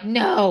 We're like,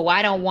 no,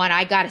 I don't want.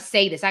 I got to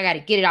say this. I got to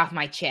get it off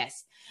my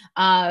chest.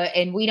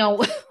 And we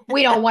don't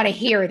we don't want to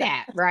hear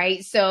that,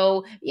 right?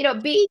 So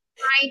be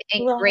kind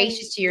and Right.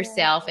 gracious to Yeah.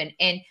 yourself,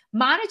 and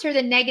monitor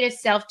the negative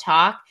self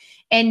talk,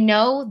 and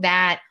know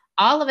that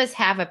all of us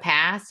have a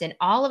past, and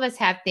all of us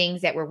have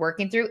things that we're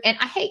working through. And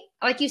I hate,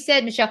 like you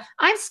said, Michelle,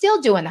 I'm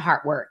still doing the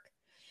hard work.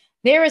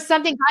 There was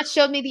something God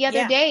showed me the other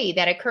Yeah. day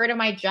that occurred on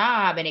my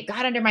job, and it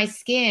got under my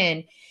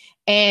skin.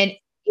 And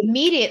Mm-hmm.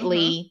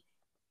 immediately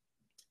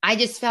I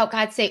just felt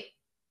God say,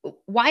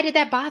 why did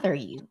that bother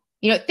you?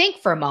 Think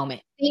for a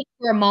moment. Think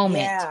for a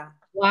moment. Yeah.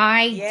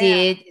 Why Yeah.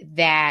 did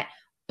that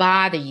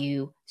bother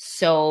you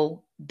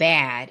so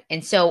bad?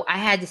 And so I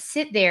had to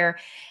sit there.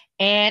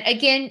 And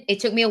again, it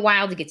took me a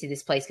while to get to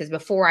this place, because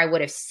before I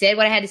would have said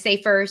what I had to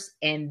say first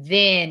and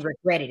then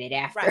regretted it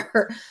Right.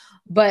 after.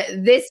 But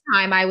this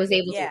time I was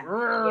able Yeah.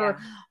 to Yeah.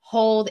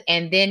 hold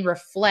and then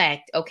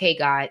reflect. Okay,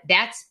 God,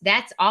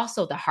 that's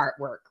also the heart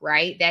work,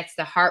 right? That's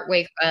the heart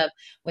work of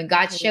when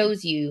God Mm-hmm.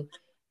 shows you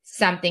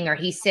something, or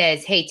he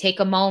says, hey, take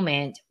a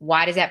moment.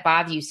 Why does that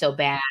bother you so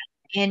bad?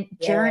 And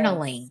Yes.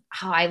 journaling.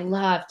 Oh, I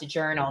love to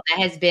journal. That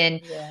has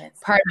been Yes.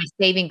 part of my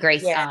saving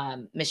grace, Yeah.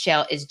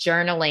 Michelle, is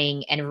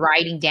journaling and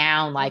writing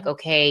down, like, Mm-hmm.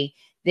 okay,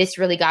 this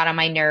really got on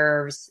my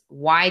nerves.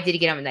 Why did it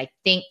get on? And like,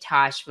 think,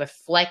 Tosh,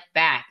 reflect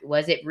back.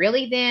 Was it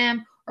really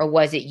them, or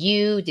was it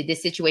you? Did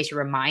this situation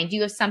remind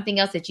you of something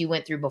else that you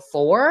went through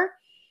before?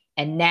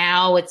 And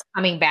now it's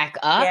coming back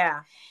up.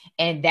 Yeah.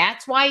 And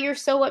that's why you're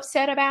so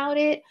upset about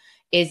it.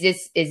 Is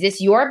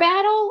this your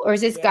battle, or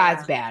is this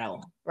God's Yeah.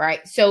 battle?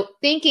 Right. So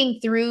thinking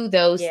through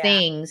those Yeah.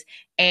 things,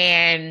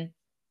 and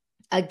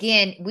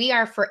again, we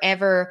are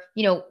forever,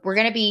 we're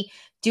going to be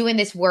doing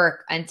this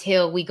work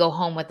until we go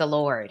home with the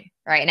Lord.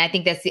 Right. And I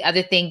think that's the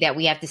other thing that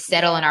we have to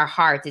settle in Yeah. our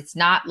hearts. It's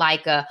not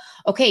like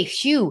okay,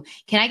 phew,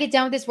 can I get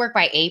done with this work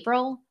by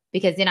April?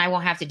 Because then I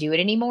won't have to do it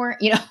anymore.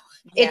 Yeah.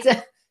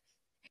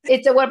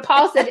 It's what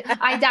Paul said,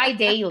 I die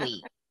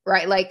daily,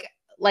 right?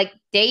 Like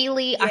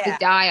daily I Yeah.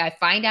 die. I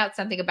find out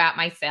something about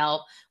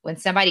myself when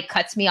somebody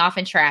cuts me off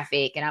in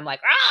traffic, and I'm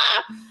like,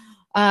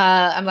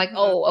 I'm like, Mm-hmm.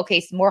 oh,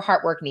 okay, some more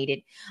hard work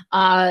needed.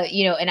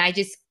 And I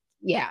just,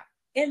 yeah.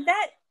 And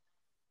that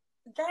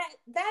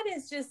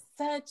is just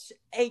such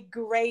a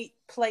great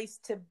place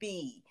to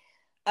be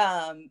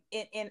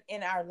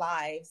in our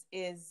lives,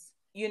 is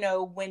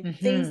when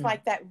things Mm-hmm.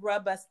 like that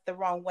rub us the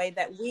wrong way,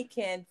 that we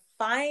can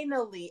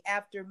finally,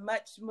 after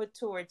much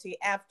maturity,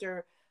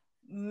 after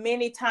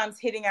many times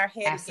hitting our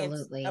head against a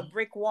Absolutely.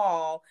 brick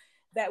wall,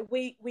 that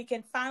we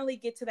can finally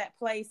get to that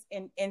place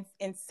and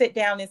sit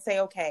down and say,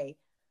 okay,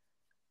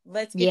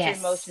 let's get your Yes.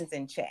 emotions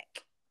in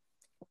check.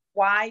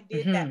 Why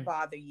did that Mm-hmm.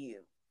 bother you,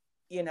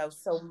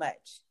 so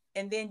much?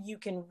 And then you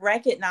can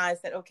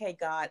recognize that, okay,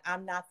 God,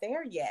 I'm not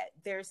there yet.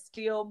 There's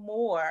still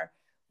more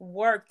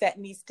work that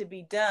needs to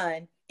be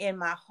done in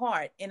my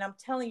heart. And I'm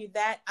telling you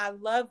that I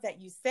love that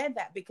you said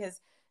that,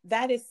 because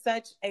that is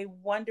such a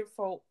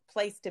wonderful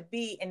place to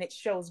be. And it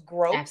shows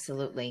growth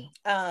Absolutely.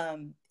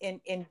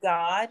 in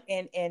God,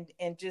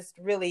 and just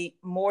really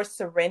more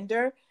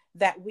surrender,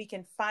 that we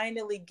can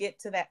finally get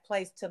to that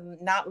place to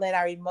not let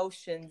our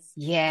emotions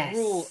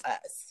rule Yes.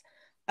 us.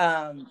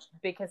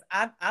 Because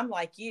I'm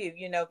like you,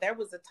 there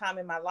was a time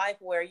in my life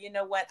where,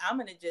 what, I'm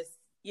going to just,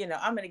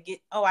 I'm going to get,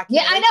 oh, I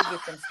Yeah, can't I wait to know.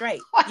 get them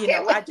straight. I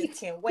can't I just wait.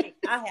 can't wait.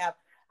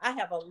 I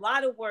have a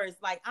lot of words,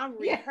 like I'm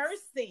Yes.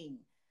 rehearsing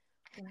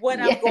what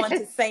I'm going to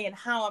Yes. say and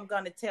how I'm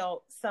going to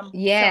tell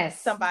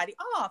Yes. somebody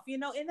off,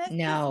 and that's just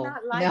No,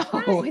 not like no,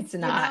 Christ, it's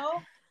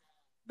not.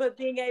 but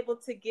being able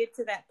to get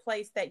to that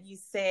place that you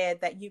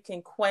said, that you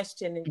can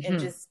question and Hmm.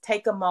 just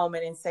take a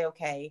moment and say,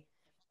 okay,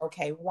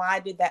 why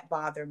did that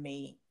bother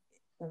me?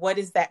 What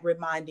is that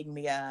reminding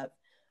me of?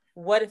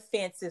 What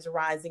offense is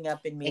rising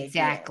up in me again?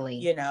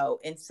 Exactly.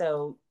 And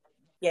so,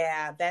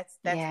 yeah, that's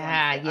Yeah, wonderful.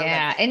 I love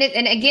yeah. that.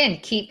 And again,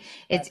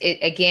 Love it.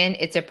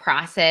 it's a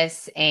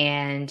process,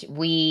 and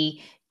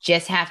we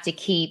just have to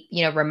keep,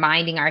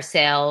 reminding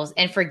ourselves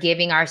and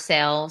forgiving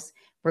ourselves.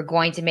 We're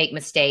going to make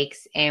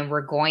mistakes, and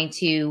we're going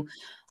to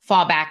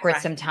fall backwards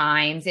Right.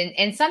 sometimes.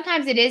 And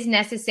sometimes it is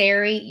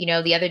necessary.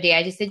 The other day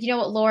I just said, you know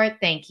what, Lord,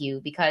 thank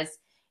you, because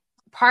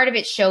part of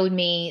it showed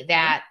me Mm-hmm.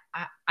 that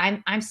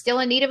I'm still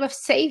in need of a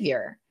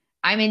savior.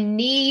 I'm in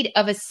need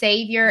of a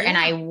savior, and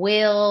Yeah. I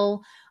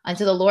will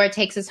until the Lord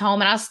takes us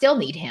home, and I'll still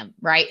need him,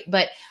 right?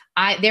 But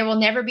there will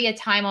never be a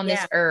time on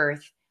this Yeah.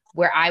 earth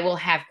where I will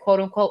have,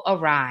 quote unquote,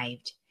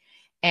 arrived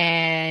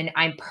and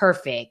I'm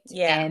perfect,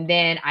 Yeah. and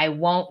then I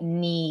won't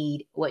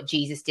need what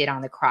Jesus did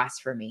on the cross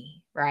for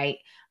me, right?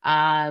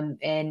 And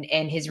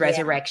his Yeah.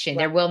 resurrection.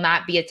 Right. There will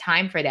not be a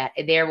time for that.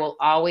 There will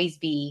always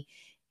be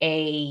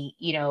a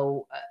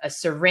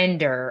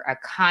surrender, a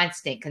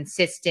constant,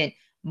 consistent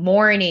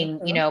mourning.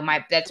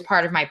 Mm-hmm. That's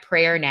part of my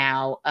prayer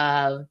now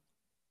of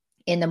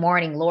in the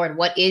morning, Lord,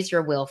 what is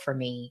your will for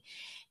me?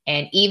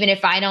 And even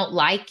if I don't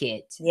like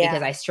it,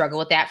 because Yeah. I struggle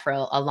with that for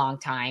a long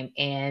time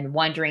and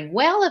wondering,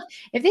 well,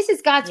 if this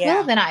is God's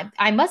will, Yeah. then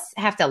I must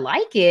have to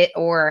like it,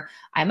 or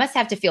I must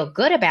have to feel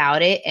good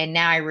about it. And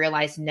now I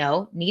realize,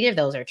 no, neither of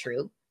those are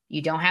true.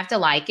 You don't have to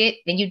like it,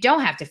 and you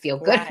don't have to feel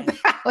good Right.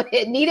 about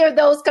it. Neither of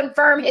those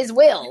confirm his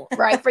will,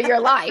 right, for your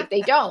life. They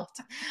don't.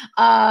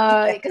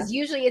 Because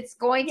usually it's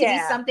going to be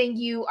Yeah. something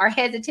you are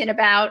hesitant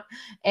about,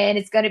 and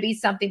it's going to be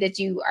something that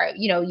you are,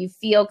 you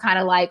feel kind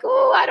of like,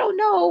 oh, I don't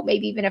know,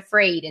 maybe even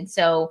afraid. And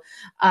so,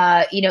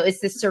 it's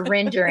the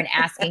surrender and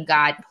asking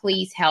God,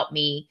 please help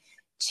me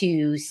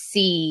to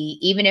see,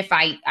 even if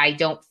I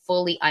don't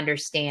fully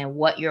understand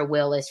what your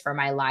will is for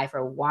my life,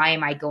 or why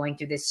am I going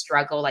through this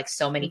struggle like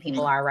so many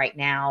people are right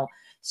now,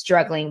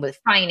 struggling with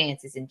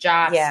finances and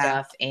job Yeah.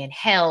 stuff and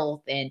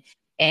health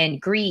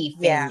and grief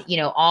Yeah.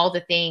 and all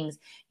the things,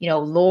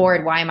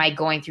 Lord, why am I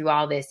going through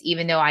all this,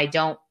 even though I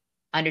don't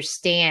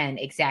understand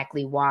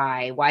exactly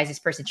why is this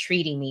person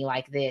treating me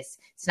like this?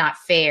 It's not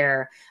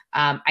fair.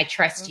 I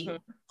trust you.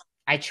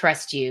 I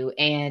trust you,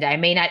 and I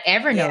may not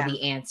ever know Yeah.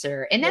 the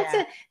answer. And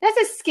Yeah. that's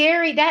a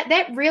scary,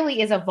 that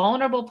really is a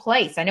vulnerable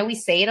place. I know we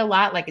say it a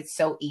lot, like it's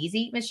so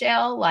easy,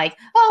 Michelle, like,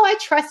 oh, I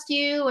trust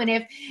you. And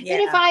if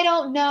I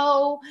don't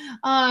know,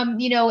 and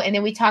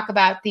then we talk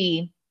about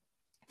the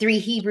 3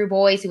 Hebrew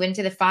boys who went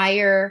into the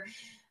fire,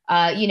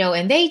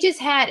 and they just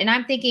had, and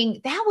I'm thinking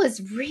that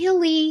was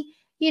really,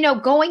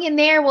 going in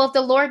there. Well, if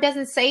the Lord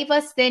doesn't save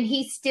us, then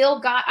he still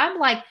got, I'm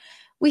like,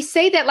 we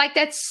say that like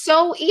that's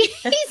so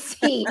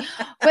easy,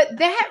 but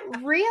that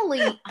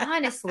really,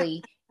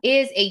 honestly,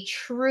 is a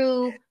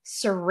true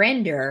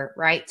surrender,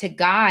 right, to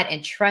God,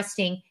 and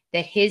trusting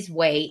that his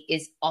way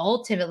is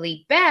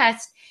ultimately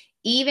best,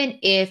 even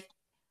if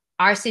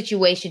our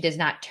situation does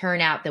not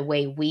turn out the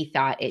way we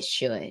thought it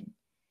should.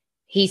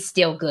 He's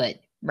still good,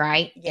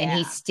 right? Yeah. And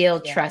he's still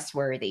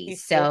trustworthy.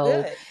 He's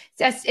still good.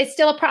 It's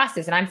still a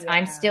process, and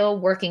I'm still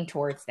working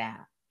towards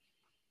that.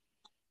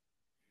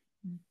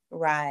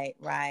 Right.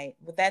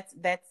 Well,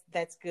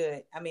 that's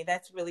good. I mean,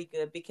 that's really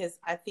good, because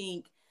I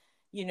think,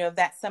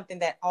 that's something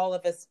that all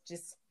of us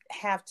just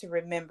have to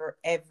remember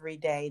every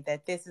day,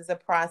 that this is a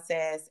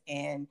process,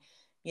 and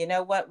you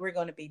know what, we're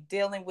going to be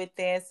dealing with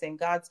this, and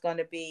God's going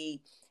to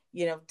be,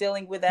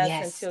 dealing with us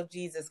until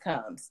Jesus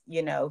comes.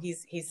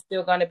 He's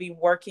still going to be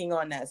working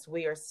on us.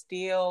 We are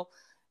still,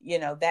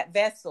 that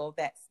vessel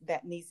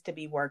that needs to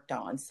be worked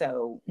on.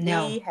 So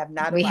we have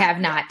not arrived. We have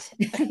not.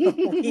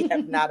 We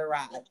have not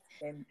arrived.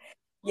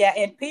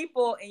 And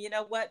people, and you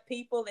know what?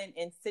 People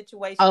in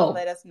situations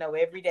let us know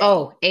every day.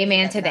 Oh,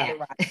 amen to that.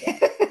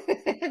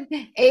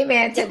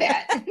 Amen to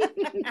that.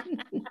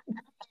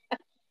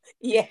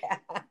 Yeah.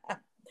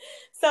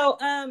 So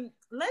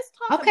let's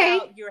talk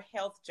about your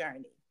health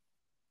journey.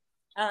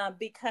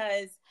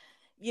 Because,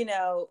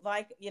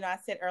 like, I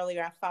said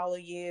earlier, I follow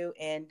you,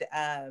 and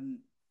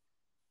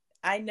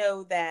I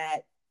know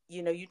that,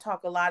 you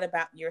talk a lot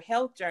about your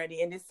health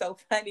journey, and it's so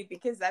funny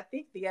because I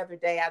think the other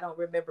day, I don't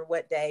remember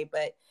what day,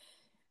 but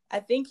I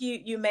think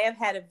you may have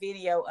had a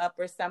video up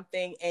or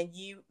something, and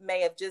you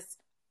may have just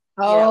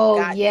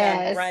got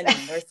done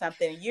running or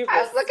something.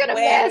 I was looking a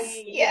mess.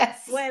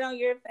 Yes, sweat on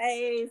your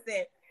face,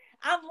 and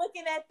I'm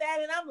looking at that,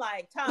 and I'm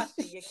like,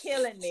 Tasha, you're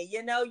killing me.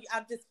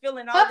 I'm just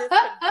feeling all this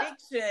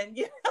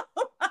conviction.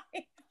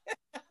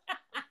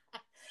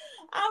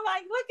 I'm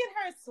like, look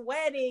at her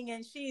sweating,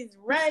 and she's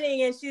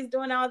running, and she's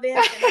doing all this,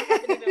 and I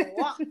haven't even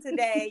walked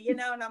today,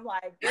 and I'm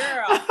like,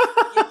 girl,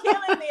 you're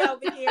killing me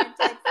over here in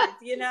Texas,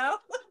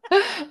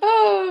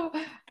 Oh.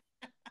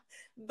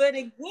 But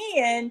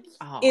again,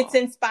 it's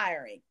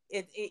inspiring.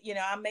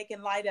 I'm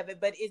making light of it,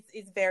 but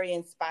it's very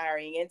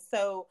inspiring. And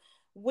so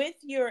with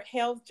your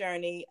health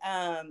journey,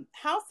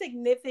 how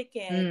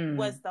significant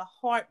was the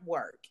hard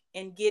work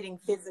in getting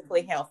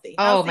physically healthy?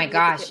 Oh my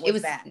gosh. It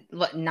was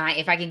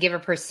if I can give a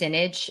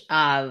percentage,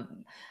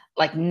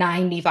 like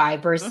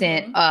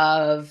 95%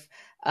 of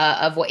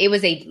what, it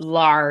was a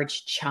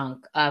large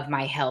chunk of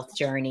my health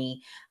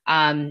journey.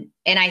 And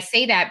I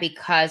say that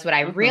because what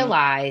I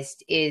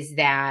realized is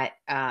that,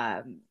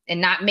 and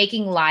not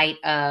making light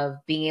of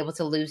being able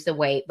to lose the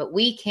weight, but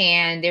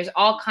there's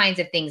all kinds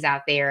of things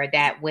out there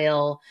that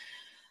will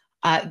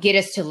get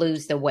us to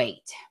lose the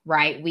weight,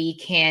 right? We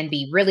can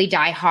be really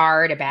die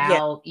hard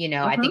about,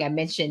 I think I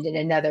mentioned in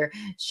another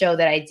show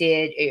that I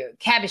did,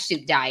 cabbage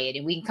soup diet,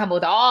 and we can come up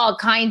with all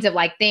kinds of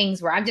like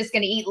things where I'm just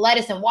going to eat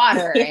lettuce and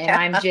water, and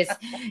I'm just,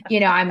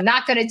 I'm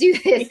not going to do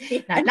this,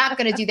 and I'm not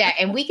going to do that.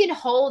 And we can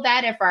hold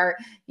that if our,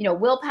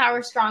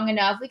 willpower is strong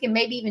enough. We can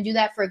maybe even do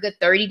that for a good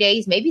 30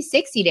 days, maybe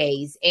 60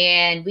 days,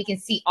 and we can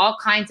see all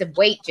kinds of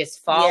weight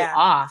just fall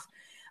off.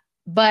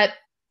 But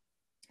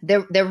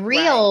the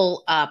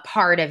real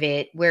part of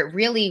it, where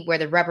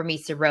the rubber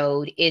meets the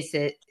road, is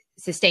the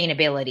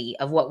sustainability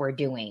of what we're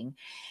doing.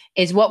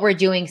 Is what we're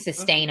doing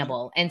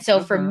sustainable? And so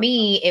for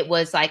me, it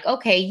was like,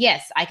 okay,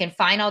 yes, I can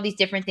find all these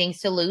different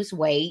things to lose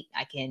weight.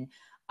 I can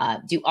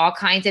do all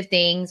kinds of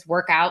things,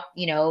 work out,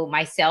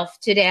 myself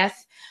to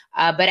death.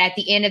 But at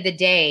the end of the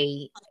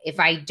day, if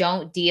I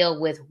don't deal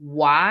with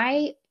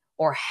why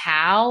or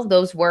how,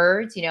 those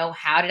words,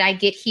 how did I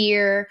get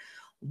here?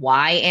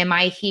 Why am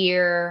I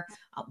here?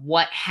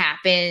 What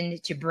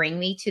happened to bring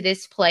me to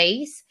this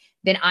place?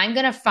 Then I'm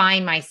going to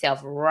find myself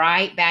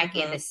right back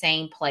in the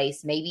same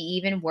place, maybe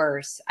even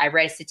worse. I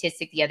read a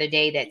statistic the other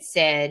day that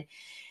said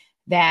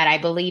that I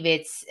believe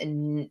it's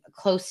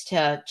close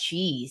to,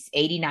 80,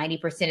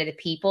 90% of the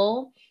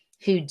people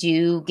who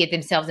do get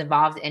themselves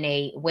involved in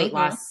a weight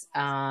loss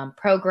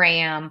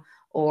program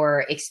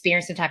or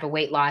experience some type of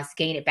weight loss,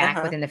 gain it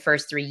back within the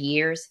first 3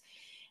 years.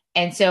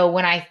 And so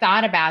when I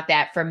thought about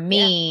that, for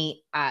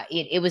me,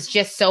 it was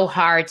just so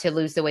hard to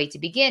lose the weight to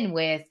begin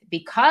with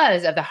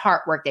because of the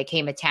heart work that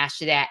came attached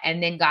to that.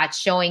 And then God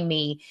showing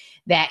me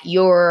that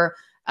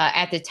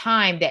at the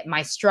time that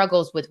my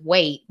struggles with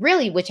weight,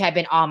 really, which had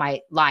been all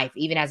my life,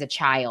 even as a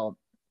child.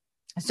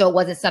 So it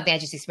wasn't something I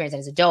just experienced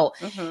as an adult,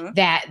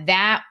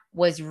 that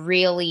was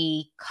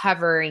really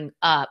covering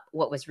up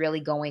what was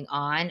really going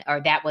on, or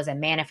that was a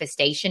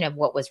manifestation of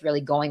what was really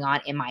going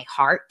on in my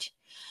heart.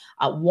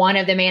 One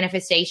of the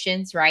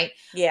manifestations, right?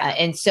 Yeah.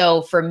 And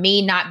so for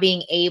me, not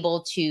being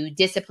able to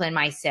discipline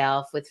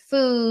myself with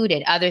food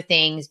and other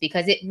things,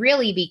 because it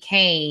really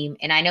became,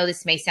 and I know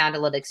this may sound a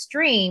little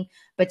extreme,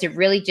 but to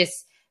really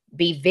just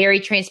be very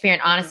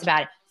transparent, honest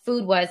about it,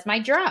 food was my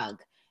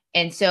drug.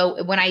 And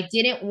so when I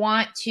didn't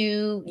want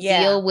to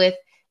deal with,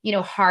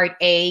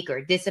 heartache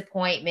or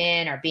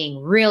disappointment or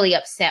being really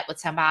upset with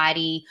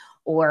somebody,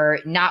 or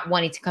not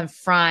wanting to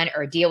confront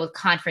or deal with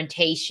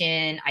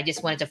confrontation, I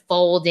just wanted to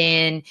fold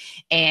in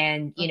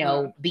and,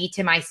 be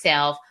to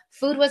myself.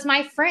 Food was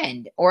my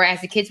friend, or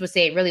as the kids would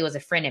say, it really was a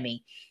friend of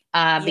me.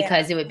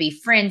 Because it would be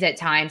friends at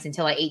times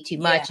until I ate too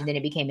much and then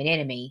it became an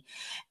enemy.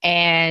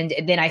 And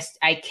then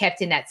I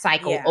kept in that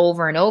cycle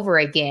over and over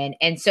again.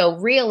 And so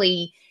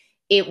really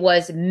it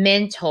was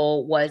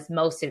mental, was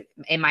most of,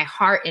 in my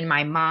heart, in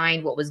my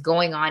mind, what was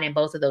going on in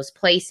both of those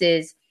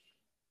places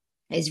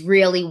is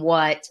really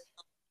what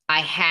I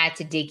had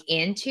to dig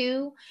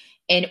into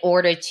in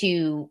order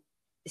to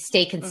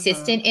stay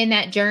consistent in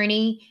that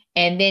journey.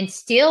 And then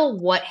still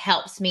what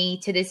helps me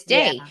to this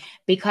day,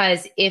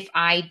 because if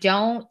I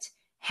don't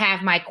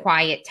have my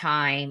quiet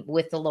time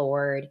with the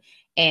Lord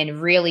and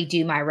really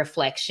do my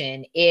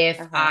reflection, if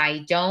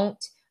I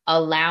don't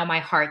allow my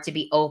heart to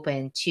be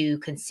open to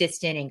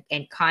consistent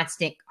and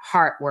constant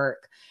heart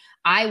work,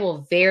 I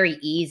will very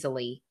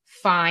easily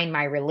find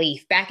my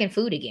relief back in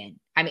food again.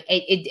 I mean,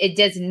 it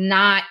does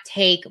not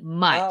take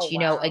much,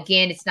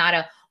 again, it's not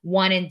a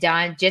one and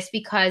done, just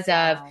because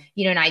of,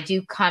 and I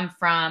do come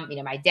from,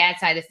 my dad's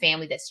side of the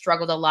family that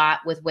struggled a lot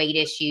with weight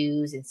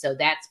issues. And so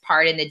that's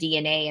part in the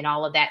DNA and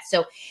all of that.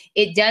 So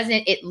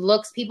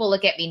people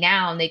look at me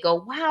now and they go,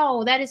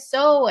 wow, that is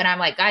so. And I'm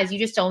like, guys, you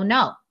just don't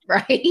know.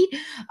 Right.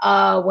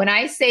 When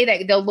I say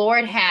that the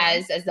Lord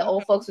has, as the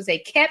old folks would say,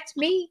 kept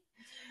me,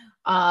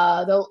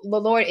 the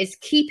Lord is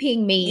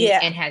keeping me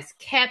and has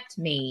kept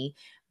me,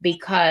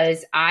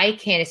 because I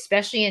can,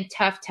 especially in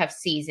tough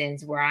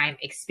seasons where I'm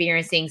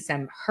experiencing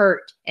some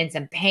hurt and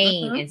some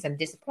pain and some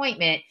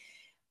disappointment,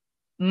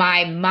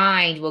 my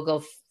mind will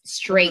go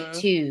straight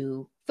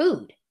to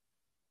food.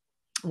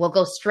 We'll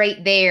go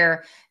straight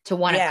there to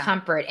want to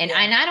comfort. And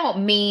I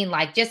don't mean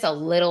like just a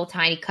little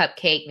tiny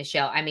cupcake,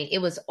 Michelle. I mean, it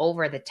was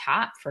over the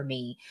top for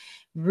me.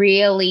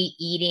 Really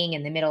eating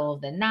in the middle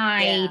of the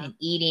night and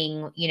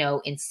eating,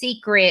 in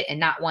secret and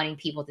not wanting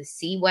people to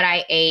see what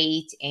I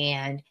ate.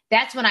 And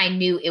that's when I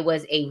knew it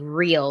was a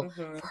real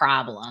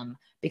problem,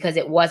 because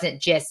it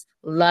wasn't just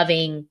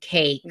loving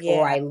cake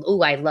or I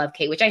love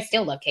cake, which I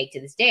still love cake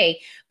to this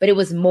day, but it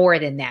was more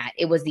than that.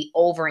 It was the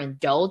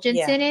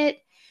overindulgence in it,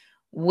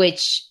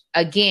 which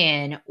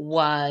again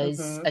was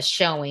a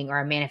showing or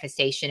a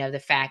manifestation of the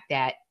fact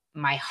that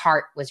my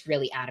heart was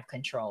really out of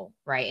control,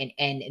 right?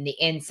 And the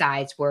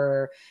insides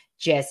were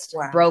just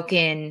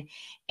broken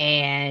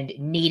and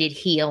needed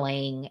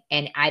healing.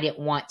 And I didn't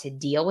want to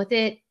deal with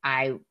it.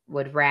 I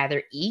would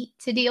rather eat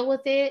to deal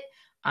with it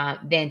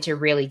than to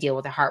really deal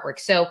with the heart work.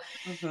 So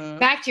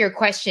back to your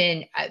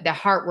question, the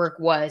heart work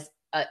was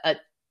a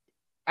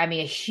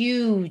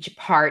huge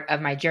part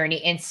of my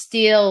journey, and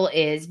still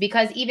is,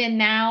 because even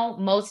now,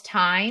 most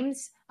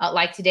times,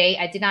 like today,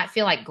 I did not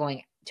feel like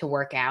going to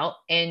work out.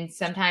 And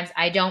sometimes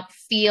I don't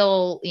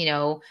feel,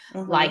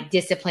 like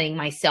disciplining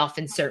myself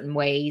in certain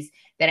ways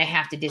that I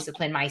have to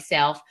discipline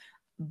myself.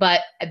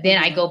 But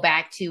then I go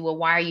back to, well,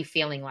 why are you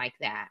feeling like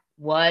that?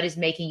 What is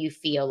making you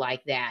feel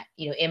like that?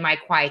 In my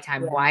quiet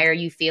time, why are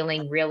you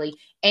feeling really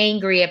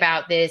angry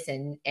about this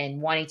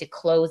and wanting to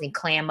close and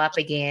clam up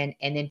again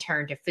and then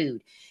turn to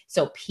food?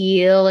 So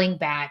peeling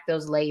back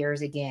those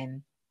layers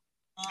again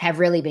have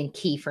really been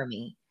key for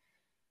me.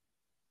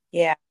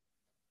 Yeah.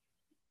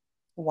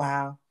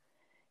 Wow.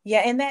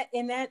 Yeah. And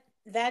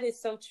that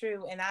is so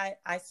true. And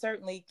I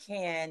certainly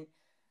can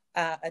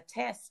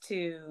attest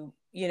to,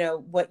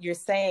 what you're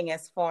saying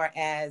as far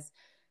as,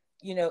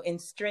 in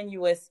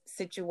strenuous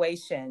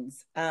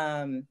situations,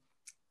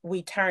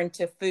 we turn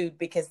to food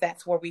because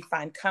that's where we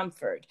find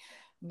comfort.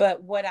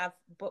 But what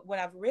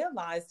I've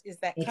realized is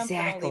that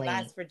comfort only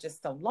lasts for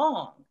just so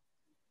long.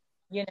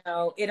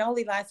 It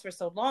only lasts for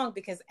so long,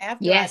 because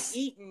after I've Yes.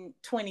 eaten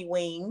 20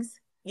 wings,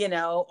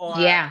 or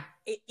Yeah.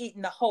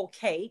 eaten the whole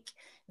cake,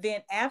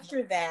 then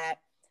after that,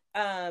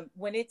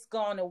 when it's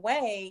gone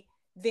away,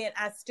 then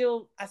I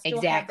still have that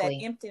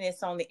Exactly.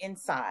 emptiness on the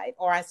inside,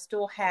 or I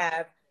still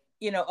have,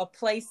 a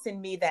place in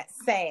me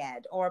that's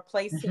sad, or a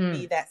place in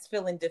me Hmm. that's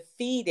feeling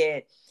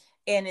defeated.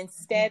 And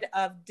instead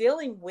of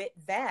dealing with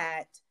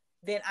that,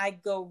 then I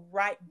go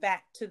right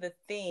back to the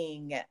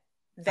thing Oh,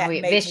 that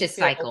yeah. made me Vicious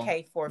feel cycle.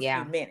 okay for a few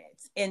Yeah.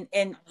 minutes. And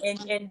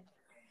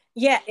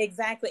yeah,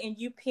 exactly. And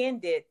you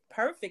pinned it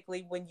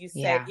perfectly when you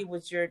said Yeah. it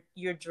was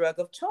your drug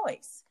of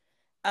choice.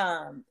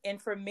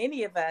 And for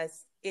many of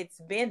us, it's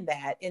been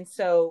that. And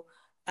so,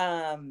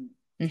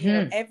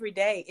 Hmm. every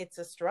day it's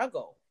a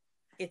struggle.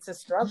 It's a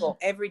struggle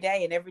every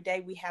day, and every day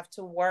we have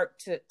to work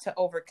to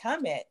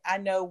overcome it. I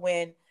know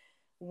when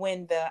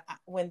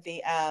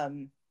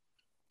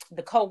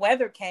the cold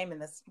weather came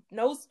and the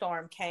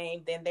snowstorm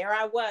came, then there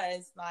I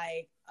was,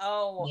 like,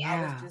 oh,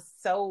 I was Yeah.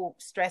 just so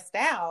stressed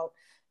out,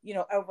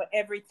 over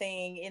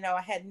everything.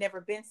 I had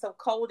never been so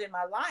cold in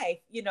my life,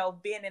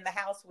 being in the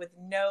house with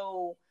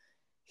no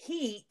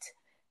heat,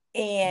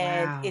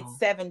 and it's Wow.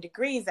 7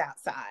 degrees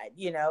outside,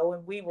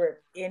 and we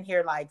were in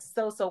here like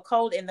so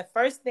cold. And the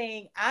first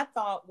thing I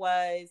thought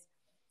was,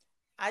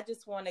 I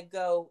just want to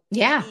go and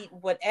Yeah. eat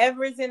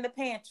whatever's in the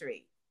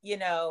pantry,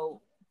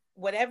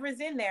 whatever's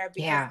in there,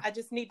 because Yeah. I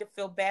just need to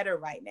feel better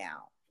right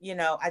now.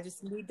 I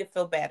just need to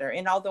feel better.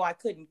 And although I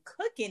couldn't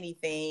cook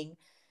anything,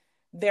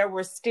 there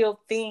were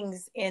still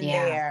things in Yeah.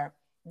 there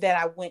that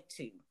I went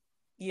to,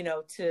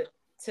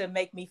 to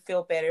make me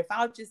feel better. If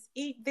I'll just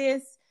eat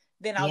this,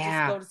 then I'll just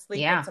Yeah. go to sleep,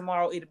 and Yeah.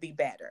 tomorrow it'll be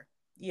better.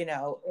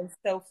 And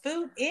so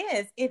food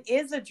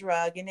is a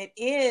drug, and it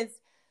is,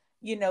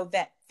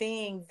 that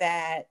thing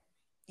that,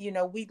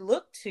 we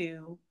look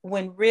to,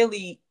 when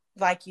really,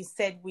 like you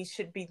said, we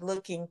should be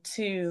looking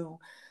to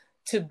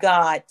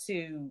God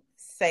to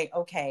say,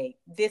 okay,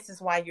 this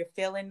is why you're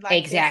feeling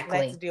like this. Let's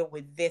Exactly. deal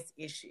with this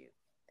issue.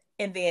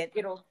 And then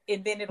it'll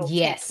take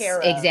Yes,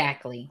 care of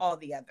exactly. all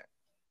the other.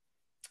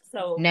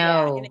 So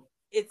yeah, and No.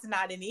 it's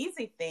not an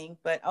easy thing,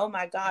 but oh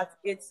my gosh,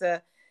 it's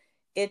a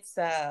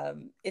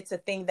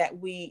thing that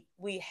we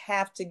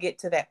have to get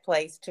to that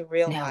place to No.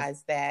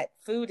 realize that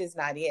food is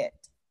not it.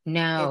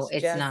 No, It's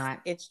it's just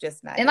not. it's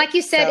just not And it. like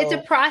you said, it's a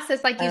So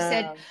process, like you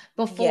said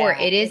before.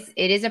 yeah.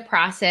 It is a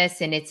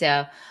process, and it's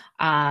a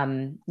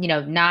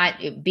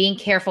not being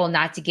careful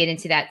not to get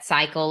into that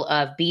cycle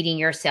of beating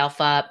yourself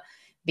up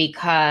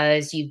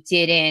because you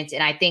didn't.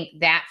 And I think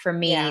that for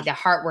me, Yeah. the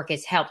heart work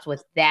has helped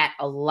with that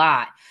a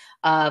lot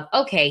of,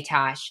 okay,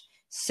 Tosh,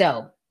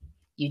 so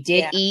you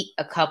did Yeah. eat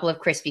a couple of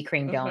Krispy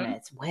Kreme Mhm.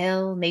 donuts.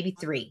 Well, maybe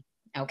three.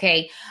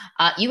 Okay.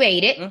 You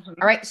ate it. All Mhm.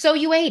 right. So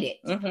you ate it.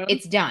 Mhm.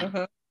 It's done.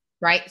 Mhm.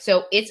 Right.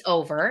 So it's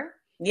over.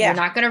 You're Yeah.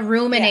 not going to Yeah.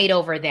 ruminate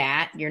over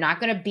that. You're not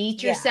going to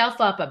beat Yeah. yourself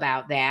up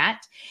about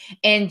that.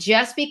 And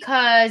just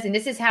because, and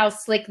this is how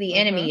slick the Mhm.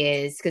 enemy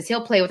is, because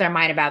he'll play with our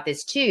mind about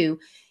this too.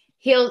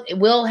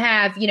 We'll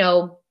have,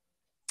 and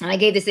I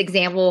gave this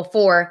example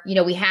before,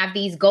 we have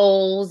these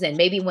goals, and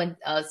maybe when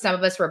some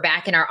of us were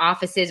back in our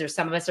offices, or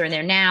some of us are in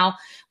there now,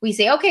 we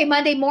say, okay,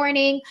 Monday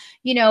morning,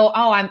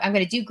 oh, I'm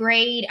going to do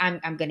great. I'm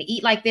going to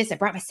eat like this. I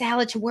brought my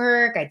salad to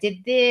work. I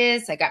did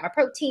this. I got my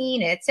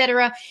protein,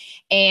 etc.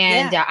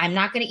 And Yeah. I'm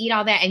not going to eat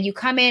all that. And you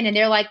come in and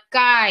they're like,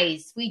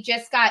 guys, we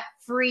just got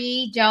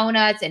free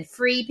donuts and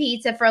free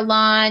pizza for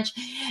lunch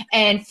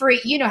and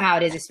free, you know how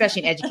it is,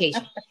 especially in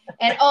education.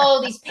 And oh,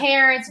 these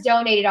parents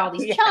donated all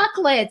these Yeah.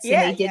 chocolates and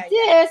Yeah. they did Yeah.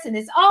 Yeah. this and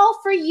it's all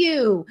for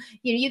you.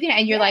 You can,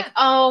 and you're like, Yeah.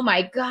 oh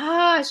my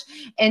gosh.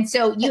 And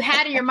so you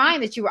had in your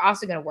mind that you were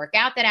also going to work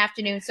out that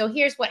afternoon. So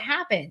here's what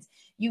happens.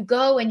 You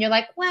go and you're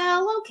like,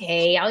 well,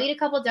 okay, I'll eat a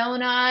couple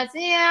donuts.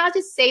 Yeah, I'll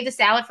just save the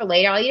salad for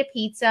later. I'll eat a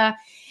pizza.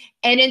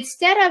 And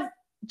instead of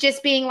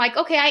just being like,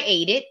 okay, I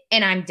ate it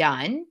and I'm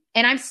done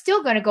and I'm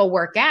still going to go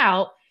work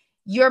out,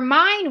 your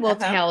mind will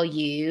Uh-huh. tell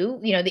you,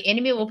 the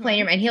enemy will play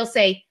Mhm. him and he'll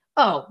say,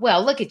 oh,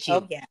 well, look at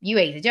Oh you. yeah. You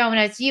ate the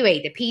donuts, you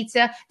ate the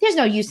pizza. There's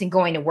no use in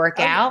going to work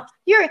Oh yeah. out.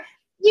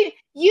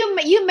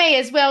 You may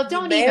as well You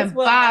don't may as even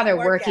well not bother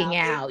work working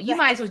out. out. You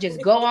might as well just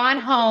Exactly. go on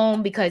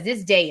home because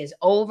this day is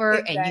over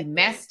and you Exactly.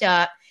 messed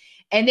up.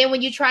 And then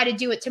when you try to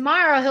do it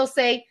tomorrow, he'll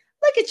say,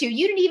 look at you.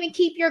 You didn't even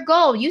keep your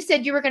goal. You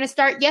said you were going to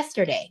start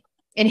yesterday.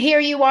 And here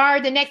you are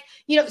the next,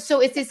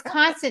 so it's this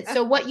constant.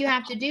 So what you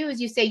have to do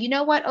is you say, you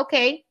know what?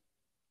 Okay,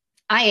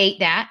 I ate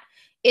that.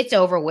 It's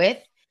over with.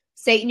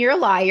 Satan, you're a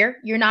liar.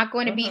 You're not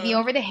going to beat me Mhm.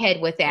 over the head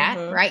with that,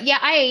 Mhm. right? Yeah,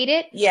 I ate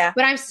it, Yeah.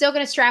 but I'm still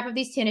going to strap up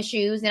these tennis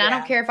shoes. And I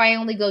don't Yeah. care if I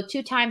only go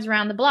 2 times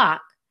around the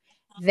block.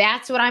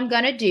 That's what I'm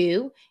going to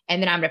do. And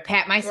then I'm going to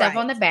pat myself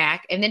on Right. the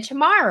back. And then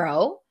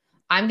tomorrow,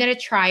 I'm going to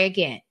try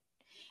again.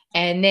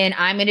 And then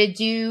I'm going to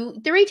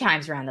do 3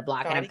 times around the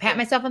block and Start I'm pat again.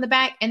 myself on the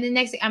back. And the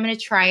next thing I'm going to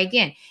try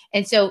again.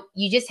 And so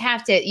you just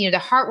have to, the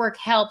heart work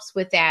helps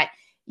with that,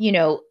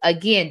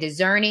 again,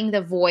 discerning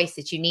the voice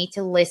that you need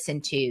to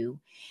listen to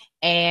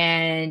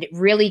and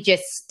really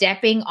just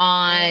stepping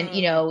on,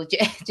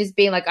 Mm. just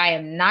being like, I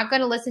am not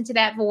going to listen to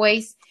that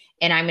voice.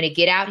 and I'm going to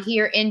get out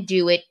here and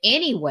do it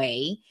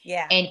anyway.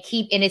 Yeah. And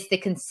it's the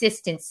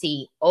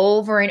consistency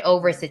over and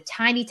over. It's the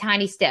tiny,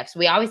 tiny steps.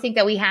 We always think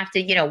that we have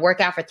to, work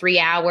out for 3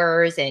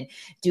 hours and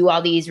do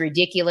all these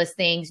ridiculous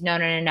things. No.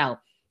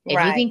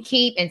 If you can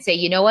keep and say,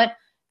 you know what,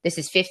 this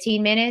is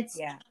 15 minutes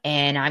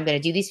and I'm going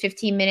to do these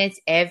 15 minutes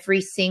every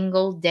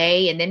single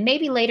day. And then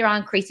maybe later on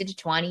increase it to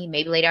 20,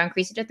 maybe later on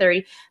increase it to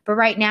 30. But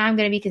right now I'm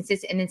going to be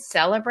consistent and then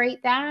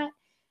celebrate that.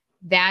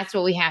 That's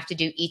what we have to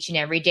do each and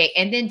every day.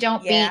 And then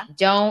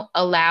don't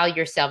allow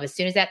yourself, as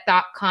soon as that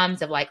thought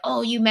comes of like,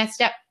 oh, you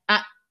messed up.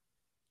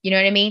 You know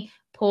what I mean?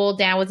 Pull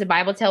down. What does the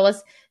Bible tell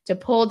us? To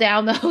pull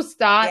down those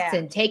thoughts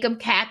and take them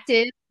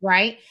captive,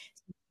 right?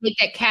 Take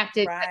that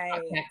captive.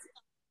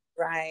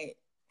 Right.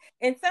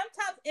 And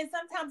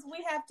sometimes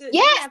we have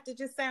to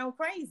just sound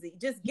crazy.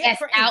 Just get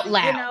crazy, out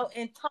loud.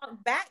 And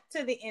talk back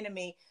to the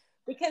enemy,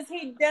 because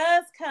he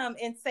does come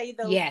and say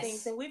those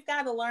things. And we've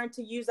got to learn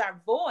to use our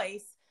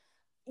voice,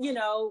 to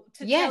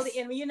tell the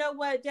enemy, you know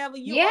what, devil,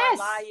 you are a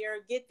liar.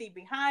 Get thee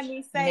behind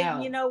me, Satan.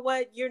 No. You know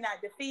what? You're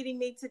not defeating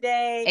me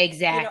today.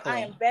 Exactly. I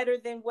am better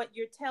than what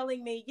you're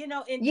telling me, and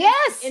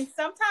and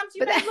sometimes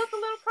you may look a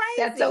little crazy.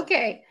 That's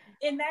okay.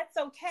 And that's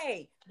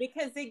okay,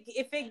 because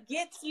if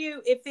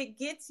it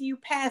gets you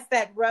past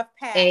that rough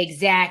path,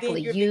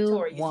 exactly, then you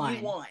victorious. won.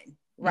 You won,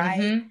 right?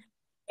 Mm-hmm.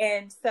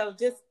 And so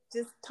just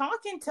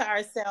talking to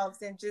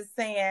ourselves and just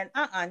saying,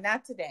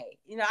 not today.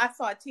 I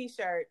saw a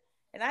T-shirt,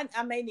 and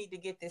I may need to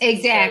get this.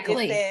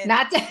 Exactly, said,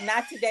 not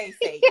today,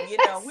 Satan.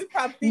 Yes. We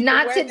probably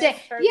not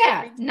today.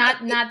 Yeah,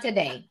 not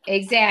today.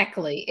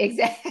 Exactly.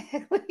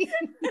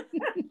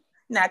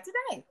 Not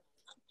today.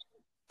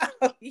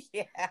 Oh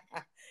yeah.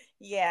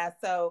 Yeah.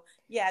 So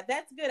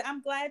that's good.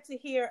 I'm glad to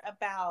hear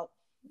about,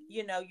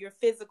 your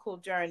physical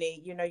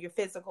journey, your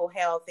physical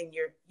health and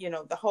your,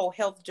 the whole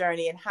health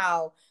journey, and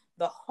how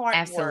the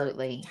heart work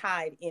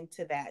tied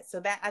into that. So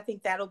that, I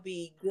think that'll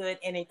be good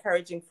and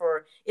encouraging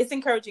it's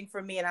encouraging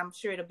for me, and I'm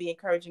sure it'll be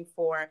encouraging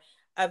for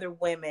other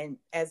women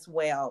as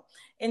well.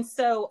 And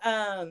so,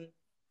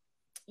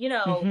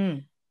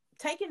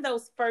 taking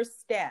those first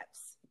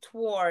steps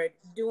toward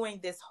doing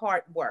this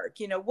heart work,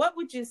 what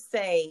would you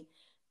say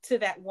to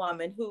that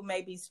woman who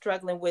may be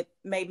struggling with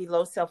maybe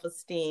low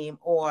self-esteem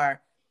or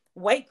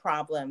weight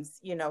problems,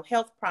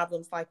 health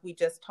problems like we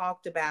just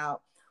talked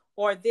about,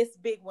 or this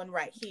big one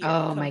right here,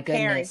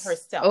 comparing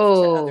herself to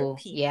other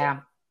people? Yeah.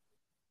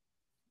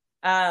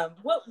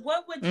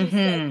 What would you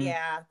say?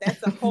 Yeah,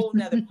 that's a whole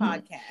nother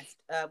podcast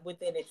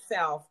within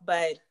itself.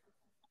 But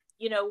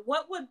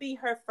what would be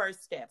her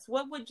first steps?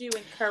 What would you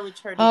encourage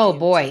her to do? Oh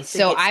boy.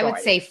 So I would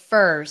say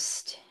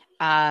first,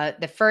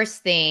 the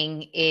first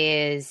thing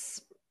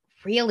is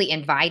really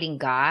inviting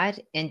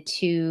God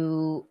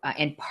into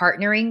and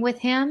partnering with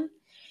him,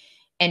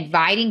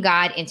 inviting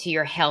God into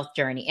your health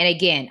journey. And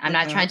again, I'm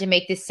not trying to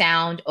make this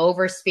sound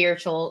over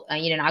spiritual,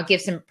 and I'll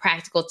give some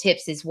practical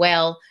tips as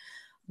well,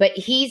 but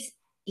his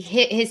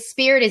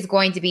spirit is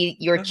going to be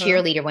your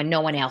cheerleader when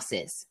no one else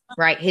is,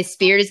 right? His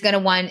spirit is the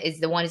one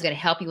who's going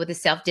to help you with the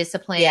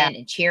self-discipline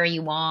and cheering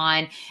you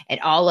on and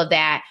all of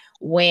that,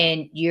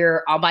 when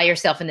you're all by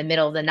yourself in the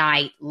middle of the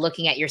night,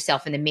 looking at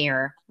yourself in the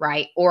mirror,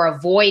 right? Or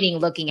avoiding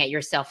looking at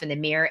yourself in the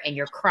mirror, and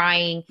you're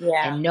crying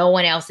and no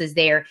one else is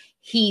there.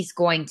 He's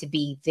going to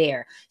be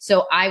there.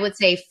 So I would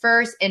say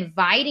first,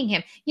 inviting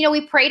him.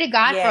 We pray to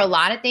God for a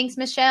lot of things,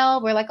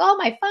 Michelle. We're like, oh,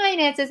 my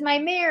finances, my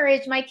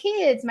marriage, my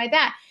kids, my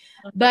that.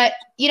 But,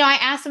 I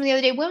asked him the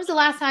other day, when was the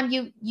last time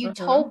you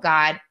told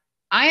God,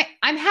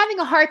 I'm having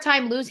a hard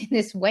time losing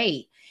this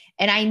weight,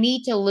 and I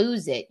need to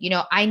lose it.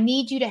 I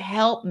need you to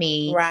help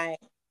me. Right.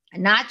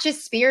 Not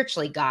just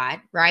spiritually, God,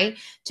 right?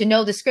 To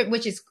know the script,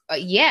 which is,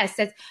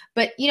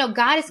 but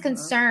God is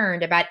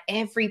concerned about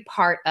every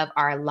part of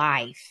our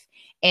life.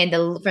 And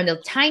from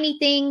the tiny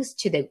things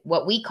to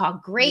what we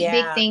call great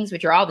big things,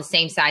 which are all the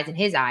same size in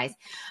his eyes.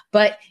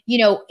 But,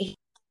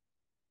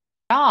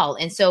 all.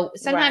 And so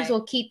sometimes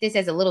we'll keep this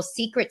as a little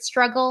secret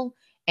struggle,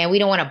 and we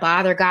don't want to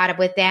bother God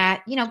with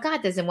that.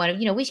 God doesn't want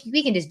to,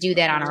 we can just do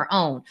that on our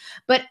own.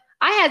 But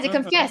I had to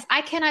confess,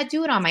 I cannot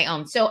do it on my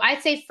own. So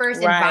I'd say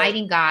first,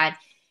 inviting God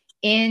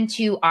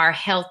into our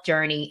health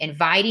journey,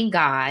 inviting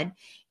God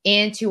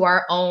into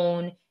our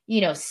own,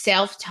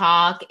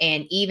 self-talk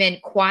and even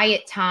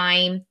quiet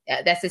time.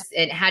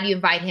 And how do you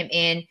invite him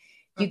in?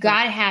 You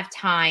got to have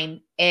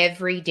time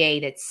every day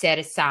that's set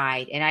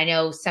aside. And I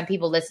know some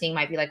people listening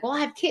might be like, well,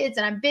 I have kids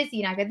and I'm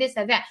busy and I got this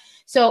and that.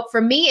 So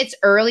for me, it's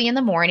early in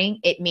the morning.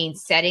 It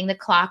means setting the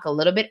clock a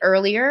little bit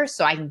earlier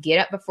so I can get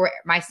up before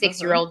my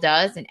 6-year-old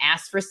does and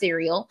ask for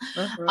cereal.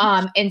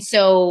 And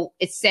so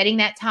it's setting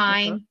that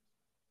time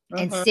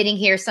and sitting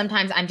here.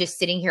 Sometimes I'm just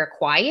sitting here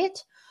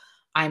quiet.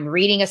 I'm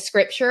reading a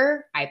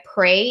scripture. I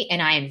pray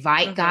and I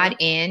invite God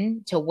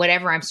in to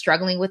whatever I'm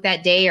struggling with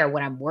that day or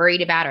what I'm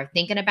worried about or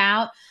thinking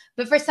about.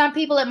 But for some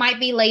people, it might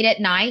be late at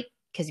night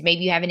because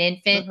maybe you have an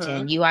infant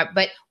and you are,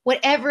 but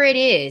whatever it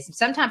is,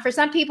 sometimes for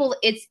some people,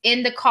 it's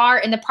in the car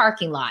in the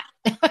parking lot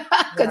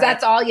because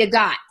that's all you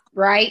got,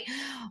 right?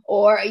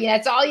 or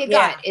that's all you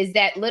Yeah. got is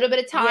that little bit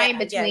of time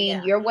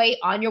between your way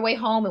on your way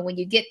home and when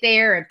you get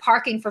there, and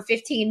parking for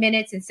 15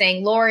 minutes and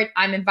saying, Lord,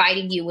 I'm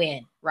inviting you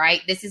in,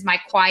 right? This is my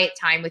quiet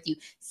time with you.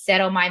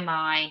 Settle my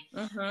mind,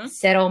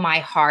 settle my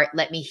heart.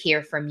 Let me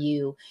hear from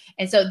you.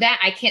 And so that,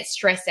 I can't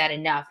stress that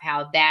enough,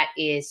 how that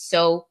is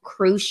so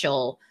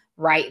crucial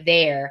right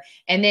there.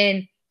 And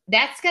then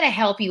that's going to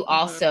help you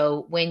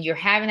also when you're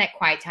having that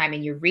quiet time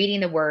and you're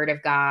reading the word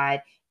of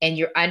God and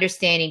you're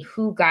understanding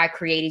who God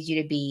created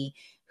you to be.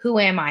 Who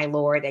am I,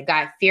 Lord? That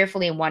God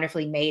fearfully and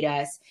wonderfully made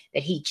us,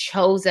 that he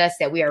chose us,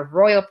 that we are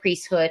royal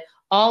priesthood,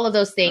 all of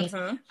those things.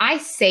 I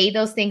say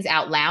those things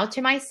out loud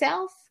to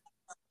myself.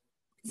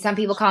 Some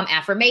people call them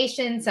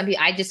affirmations. Some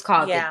people, I just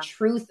call it the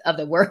truth of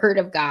the word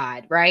of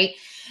God, right?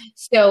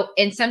 So,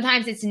 and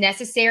sometimes it's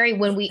necessary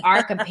when we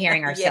are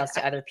comparing ourselves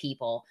to other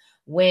people,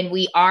 when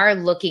we are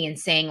looking and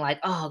saying like,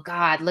 oh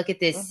God, look at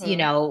this,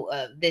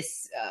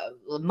 this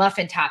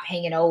muffin top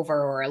hanging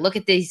over, or look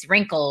at these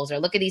wrinkles, or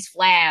look at these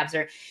flabs,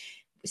 or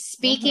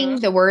speaking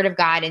the word of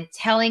God and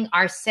telling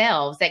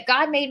ourselves that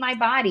God made my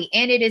body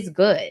and it is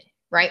good,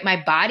 right?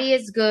 My body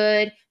is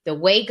good. The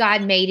way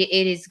God made it,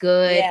 it is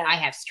good. Yeah. I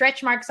have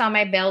stretch marks on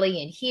my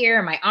belly and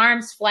here, my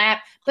arms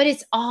flap, but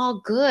it's all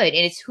good.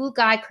 And it's who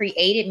God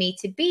created me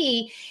to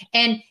be.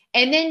 And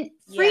then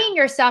freeing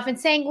yourself and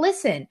saying,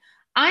 listen,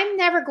 I'm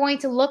never going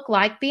to look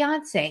like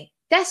Beyonce.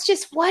 That's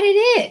just what it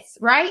is,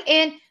 right?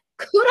 And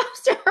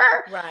kudos to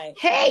her. Right.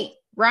 Hey,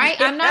 right?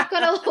 I'm not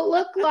going to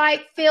look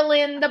like fill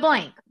in the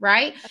blank,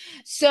 right?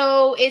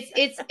 So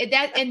it's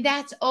that, and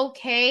that's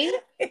okay.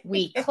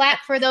 We clap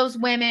for those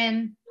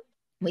women.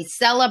 We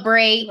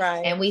celebrate,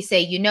 and we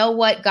say, you know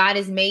what? God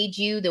has made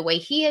you the way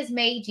he has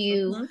made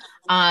you.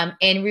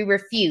 And we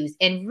refuse,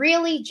 and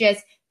really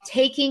just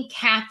taking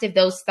captive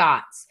those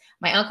thoughts.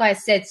 My uncle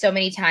has said so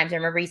many times, I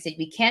remember he said,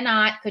 we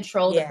cannot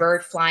control the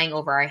bird flying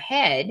over our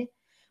head,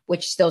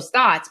 which those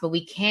thoughts, but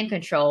we can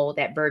control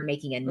that bird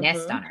making a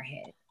nest on our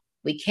head.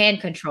 We can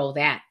control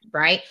that,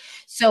 right?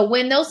 So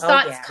when those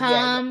thoughts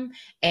come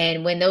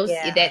and when those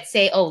that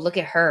say, oh, look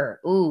at her.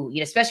 Ooh,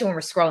 especially when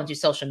we're scrolling through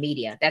social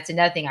media. That's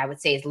another thing I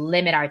would say is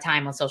limit our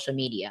time on social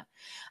media.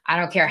 I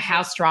don't care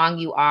how strong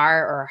you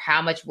are or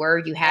how much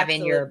word you have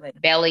in your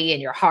belly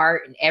and your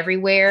heart and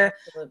everywhere.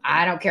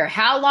 I don't care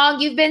how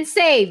long you've been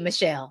saved,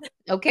 Michelle.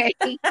 Okay.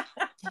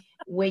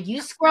 When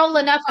you scroll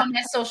enough on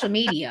that social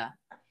media,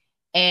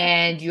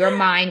 and your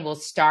mind will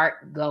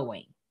start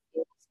going.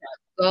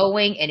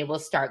 And it will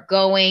start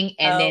going.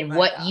 And then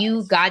what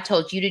God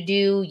told you to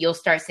do, you'll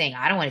start saying,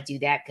 I don't want to do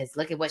that because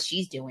look at what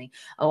she's doing.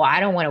 Oh, I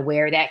don't want to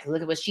wear that because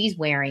look at what she's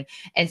wearing.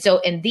 And so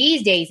in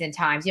these days and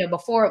times,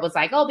 before it was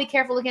like, oh, be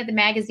careful looking at the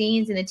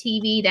magazines and the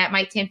TV, that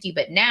might tempt you.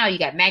 But now you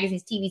got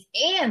magazines, TVs,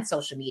 and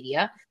social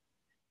media,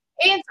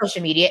 and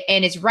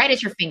it's right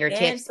at your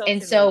fingertips.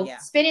 And so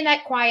spending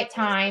that quiet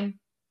time,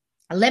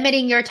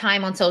 limiting your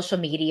time on social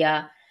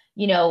media,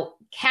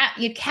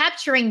 you're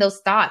capturing those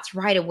thoughts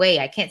right away.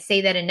 I can't say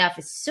that enough.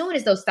 As soon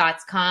as those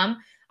thoughts come,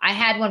 I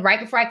had one right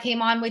before I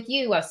came on with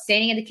you. I was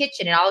standing in the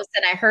kitchen and all of a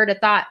sudden I heard a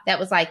thought that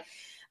was like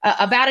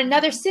about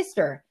another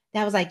sister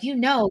that was like, she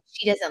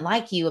doesn't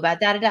like you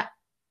about da-da-da.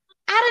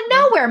 Out of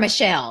nowhere,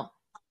 Michelle.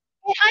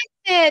 And I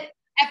said,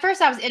 at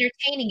first I was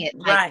entertaining it.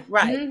 Like,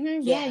 right.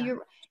 Yeah, you're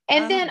right.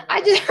 And then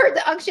I just heard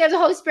the unction of the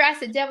Holy Spirit. I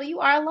said, devil,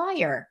 you are a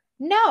liar.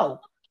 No.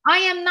 I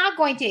am not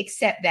going to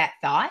accept that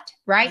thought,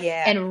 right?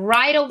 Yeah. And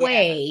right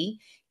away,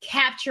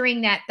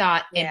 capturing that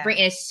thought and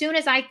as soon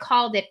as I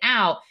called it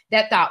out,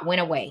 that thought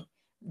went away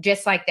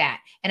just like that.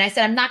 And I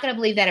said, I'm not going to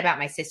believe that about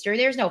my sister.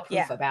 There's no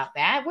proof about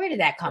that. Where did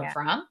that come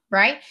from?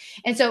 Right.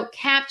 And so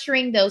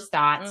capturing those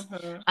thoughts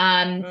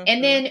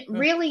and then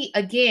really,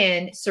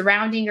 again,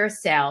 surrounding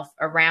yourself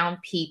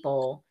around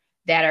people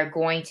that are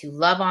going to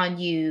love on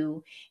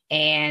you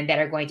and that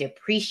are going to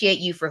appreciate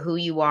you for who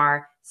you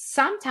are.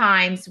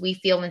 Sometimes we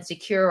feel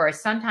insecure or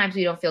sometimes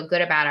we don't feel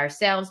good about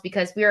ourselves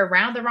because we're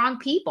around the wrong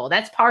people.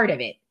 That's part of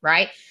it,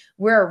 right?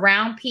 We're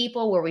around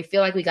people where we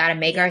feel like we got to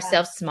make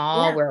ourselves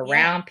small. We're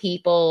around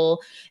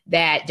people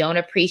that don't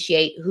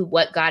appreciate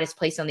what God has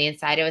placed on the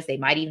inside of us. They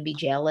might even be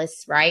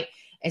jealous, right?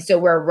 And so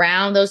we're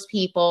around those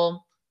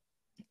people.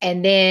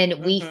 And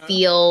then we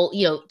feel,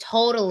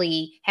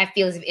 totally have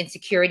feelings of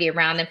insecurity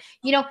around them.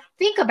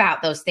 Think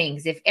about those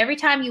things. If every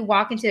time you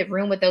walk into the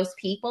room with those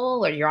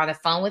people or you're on the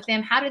phone with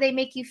them, how do they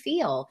make you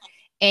feel?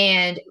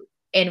 And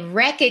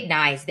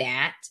recognize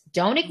that.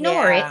 Don't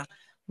ignore it.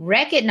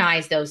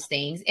 Recognize those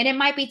things. And it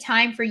might be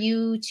time for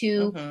you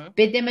to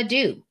bid them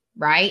adieu,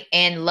 right?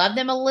 And love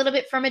them a little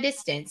bit from a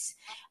distance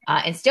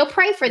and still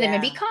pray for them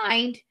and be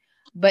kind.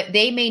 But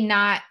they may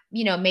not,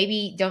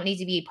 maybe don't need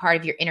to be part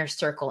of your inner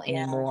circle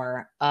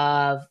anymore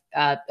of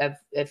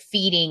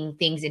feeding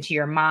things into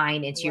your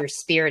mind, into your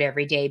spirit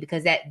every day,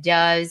 because that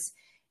does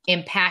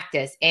impact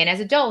us. And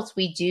as adults,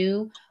 we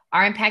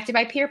are impacted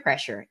by peer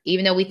pressure.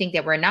 Even though we think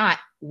that we're not,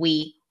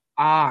 we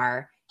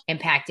are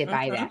impacted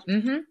by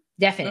that.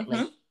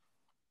 Definitely.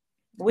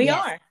 We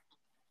are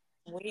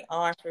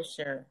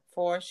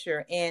for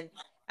sure. And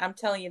I'm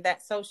telling you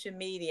that social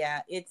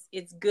media,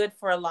 it's good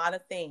for a lot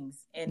of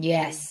things. And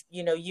Yes.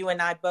 you know, you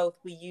and I both,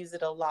 we use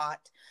it a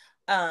lot.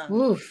 Um,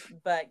 Oof.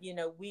 but you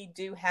know, we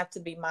do have to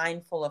be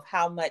mindful of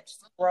how much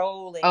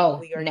scrolling Oh,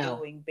 we are no.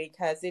 doing,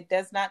 because it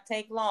does not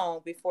take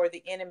long before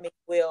the enemy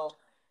will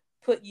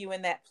put you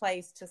in that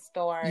place to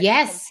start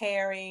Yes,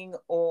 comparing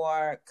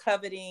or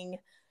coveting, you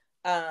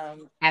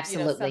know,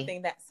 absolutely.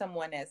 something that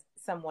someone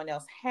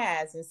else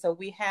has. And so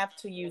we have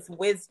to use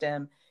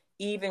wisdom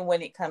even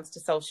when it comes to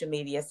social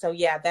media. So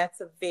yeah, that's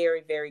a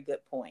very, very good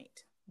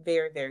point.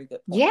 Very, very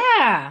good point.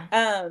 Yeah.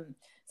 Um,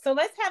 so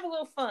let's have a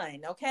little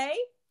fun, okay?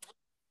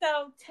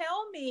 So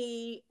tell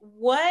me,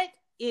 what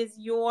is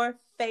your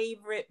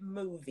favorite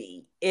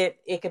movie?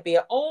 It could be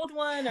an old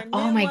one or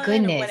Oh new my one or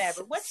goodness.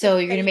 whatever. What's your So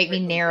you're going to make me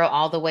favorite narrow movie?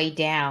 all the way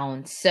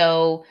down.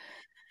 So,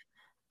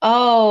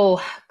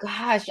 oh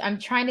gosh, I'm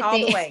trying to All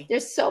the think. way.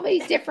 There's so many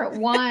different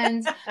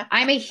ones.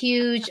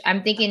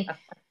 I'm thinking,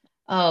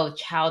 oh,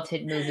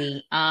 childhood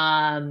movie.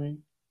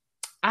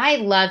 I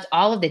loved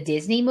all of the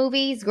Disney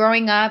movies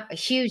growing up, a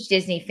huge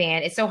Disney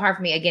fan. It's so hard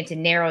for me again to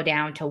narrow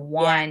down to Yeah,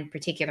 one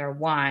particular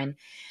one.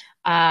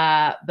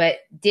 But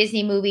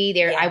Disney movie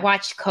there, I yeah.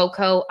 watched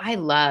Coco. I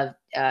love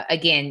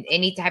again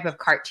any type of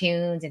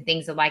cartoons and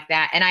things like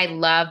that. And I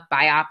love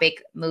biopic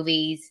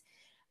movies.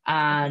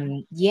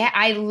 Yeah,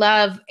 I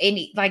love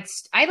any like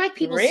I like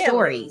people's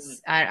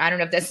stories. Really? I don't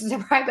know if this is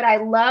right, but I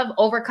love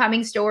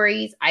overcoming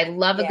stories. I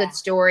love a good Yeah,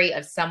 story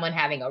of someone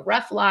having a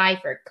rough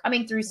life or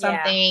coming through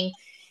yeah, something.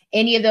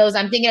 Any of those,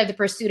 I'm thinking of The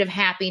Pursuit of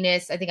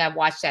Happiness. I think I've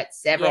watched that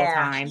several yeah.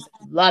 times.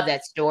 Love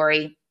that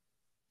story.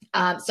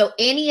 So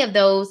any of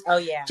those, Oh,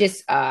 yeah,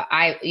 just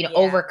yeah.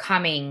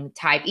 overcoming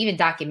type, even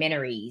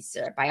documentaries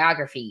or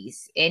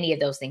biographies, any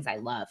of those things I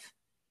love.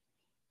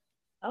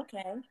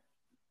 Okay,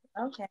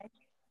 okay.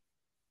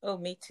 Oh,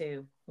 me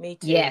too. Me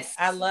too. Yes,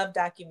 I love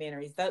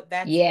documentaries. That's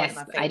one of yes,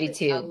 my I do favorites.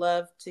 I too.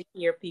 love to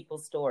hear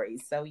people's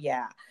stories. So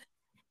yeah.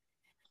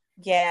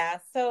 Yeah.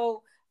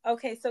 So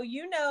okay, so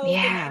you know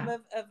the name Yeah.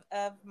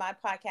 of my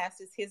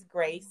podcast is His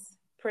Grace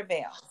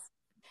Prevails.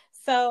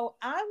 So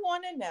I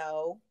want to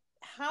know,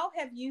 how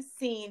have you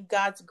seen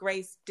God's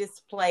grace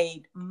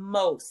displayed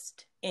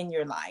most in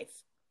your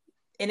life?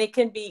 And it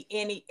can be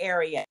any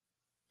area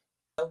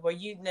where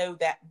you know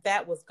that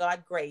that was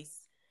God's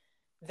grace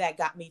that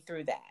got me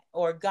through that,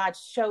 or God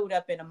showed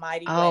up in a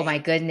mighty Oh my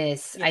way,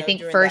 goodness. you I know, think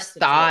during that first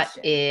thought,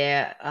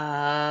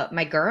 situation.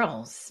 my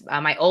girls,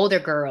 my older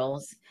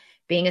girls,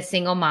 being a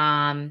single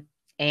mom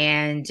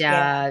and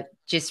Yeah,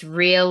 just yeah.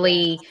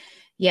 really,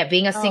 yeah,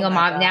 being a Oh single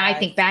my mom. Now I gosh.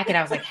 think back and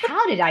I was like,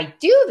 how did I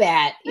do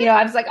that?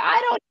 I was like,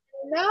 I don't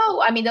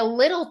know. I mean, the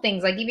little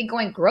things, like even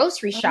going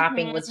grocery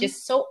shopping was Hmm.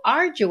 just so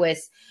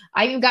arduous.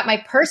 I even got my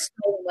purse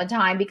stolen one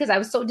time because I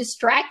was so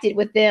distracted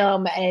with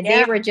them and they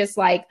Yeah. were just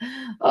like,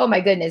 oh my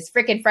goodness,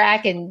 frickin'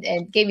 frack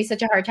and gave me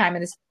such a hard time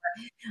in the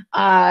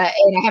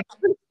and I have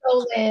food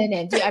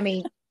stolen I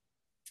mean,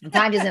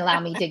 time doesn't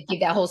allow me to give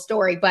that whole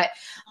story, but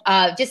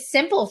just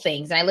simple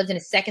things. And I lived in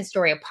a second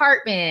story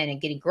apartment and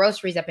getting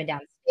groceries up and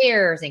down the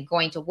stairs and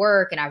going to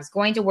work. And I was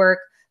going to work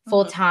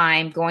full Hmm.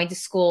 time, going to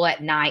school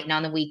at night and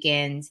on the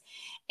weekends,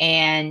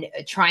 and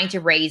trying to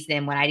raise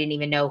them when I didn't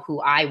even know who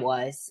I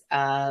was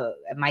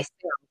myself.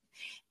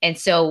 And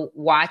so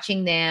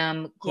watching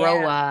them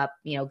grow Yeah. up,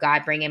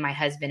 God bring in my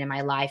husband in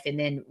my life, and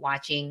then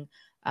watching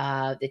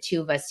the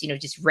two of us,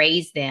 just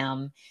raise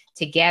them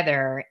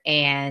together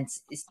and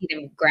see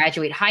them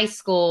graduate high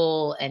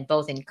school and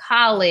both in Oh, wow.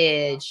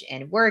 college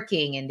and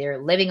working, and they're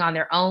living on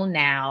their own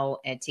now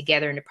and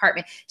together in an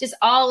apartment. Just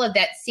all of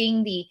that,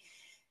 seeing the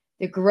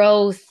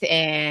growth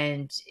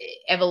and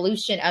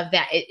evolution of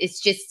that.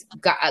 It's just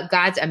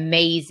God's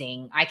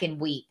amazing. I can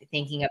weep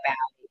thinking about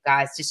it.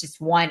 God's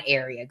just one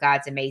area.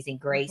 God's amazing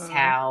grace. Hmm.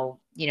 How,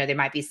 there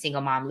might be a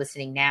single mom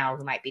listening now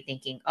who might be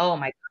thinking, oh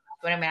my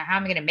God, how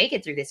am I going to make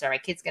it through this? Are my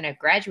kids going to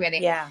graduate?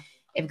 Yeah.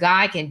 If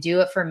God can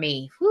do it for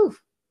me, whew,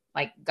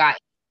 like God,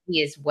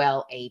 he is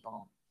well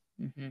able.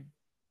 Mm-hmm.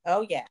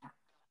 Oh, yeah.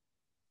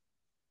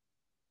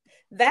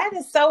 That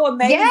is so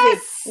amazing.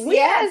 Yes, We have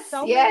yes,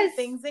 so many yes.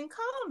 things in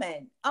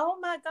common. Oh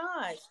my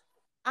gosh.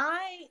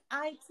 I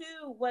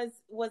too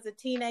was a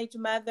teenage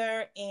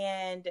mother,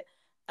 and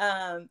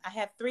I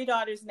have three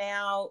daughters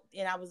now,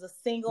 and I was a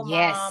single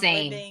Yes, mom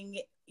same.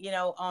 living, you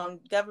know, on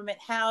government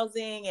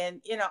housing,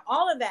 and you know,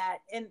 all of that,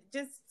 and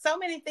just so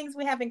many things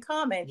we have in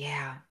common.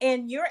 Yeah.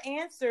 And your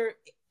answer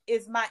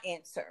is my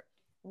answer.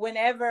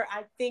 Whenever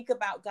I think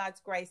about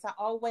God's grace, I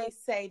always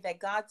say that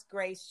God's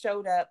grace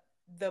showed up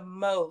the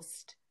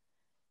most,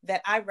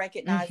 that I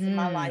recognized in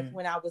my life, Mm-hmm.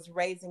 when I was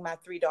raising my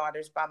three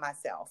daughters by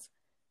myself.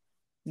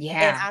 And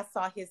Yeah. I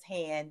saw his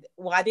hand.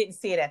 Well, I didn't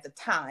see it at the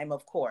time,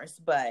 of course,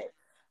 but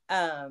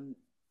um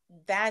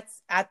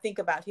I think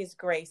about his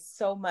grace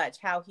so much,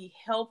 how he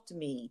helped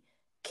me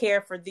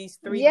care for these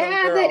three little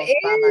Yeah, that girls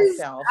by is.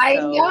 myself. I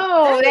So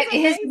know. that is That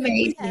is amazing. We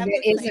amazing. have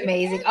That the is same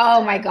amazing.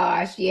 Oh my answer.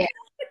 gosh. Yeah.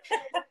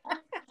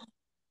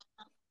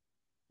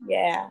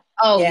 Yeah.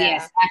 Oh, Yeah.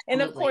 yes,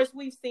 And of absolutely. course,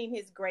 we've seen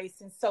his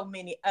grace in so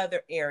many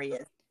other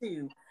areas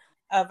too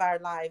of our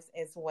lives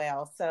as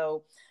well.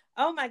 So,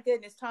 Oh my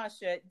goodness,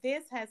 Tasha,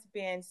 this has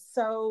been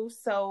so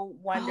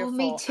wonderful. Oh,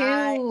 me too.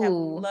 I have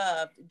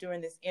loved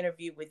doing this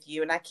interview with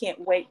you, and I can't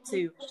wait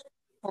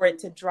for it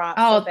to drop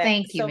Oh, so that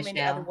thank you, so many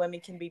other Michelle.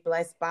 women can be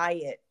blessed by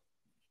it.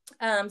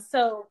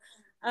 So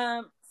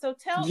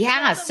tell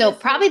Yeah, the so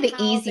probably listeners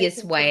the how they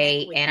easiest can connect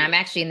way, with and I'm you.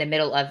 actually in the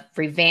middle of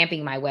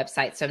revamping my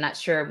website, so I'm not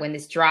sure when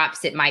this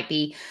drops. It might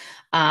be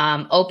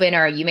open,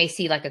 or you may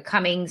see like a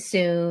coming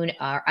soon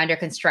or under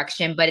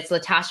construction, but it's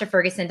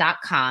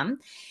latashaferguson.com.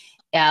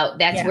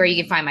 That's where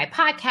you can find my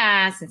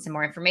podcast and some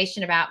more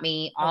information about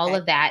me. All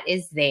of that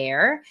is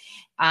there.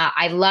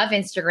 I love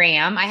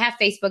Instagram. I have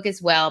Facebook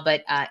as well,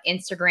 but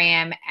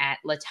Instagram at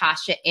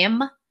Latasha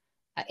M.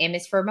 M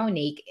is for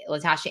Monique,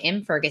 Latasha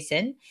M.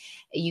 Ferguson.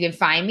 You can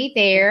find me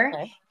there.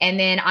 Okay. And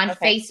then on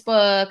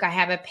Facebook, I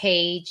have a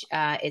page.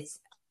 It's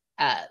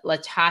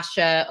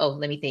Latasha. Oh,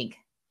 let me think.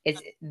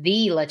 It's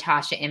the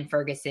Latasha M.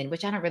 Ferguson,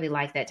 which I don't really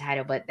like that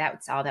title, but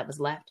that's all that was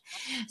left.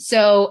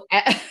 So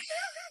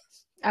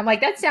I'm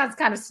like, that sounds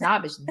kind of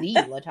snobbish, the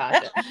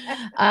Latasha.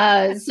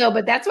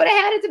 But that's what I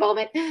had at the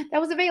moment that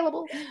was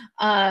available.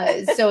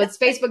 So it's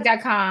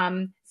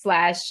facebook.com/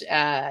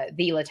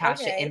 the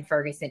Latasha M.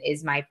 Ferguson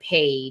is my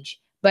page.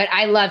 But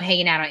I love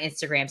hanging out on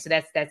Instagram. So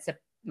that's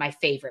my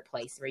favorite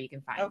place where you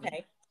can find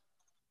me.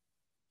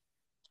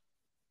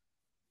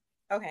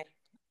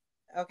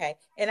 Okay.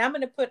 And I'm going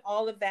to put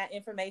all of that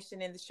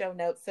information in the show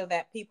notes so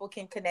that people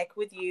can connect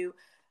with you.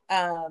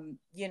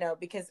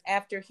 Because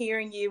after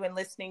hearing you and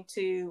listening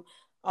to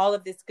all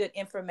of this good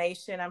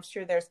information, I'm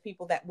sure there's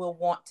people that will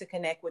want to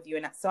connect with you.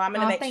 And so I'm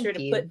going to make sure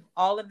to put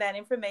all of that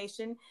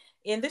information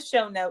in the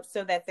show notes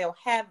so that they'll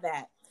have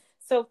that.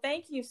 So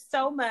thank you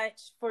so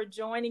much for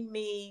joining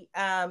me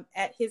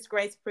at His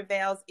Grace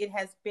Prevails. It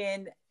has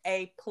been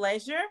a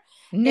pleasure.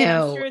 No, and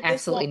I'm sure this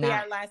absolutely won't be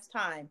not. our last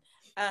time.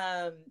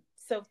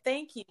 So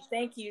thank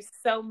you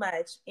so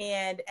much.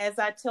 And as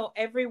I tell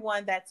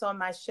everyone that's on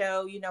my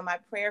show, my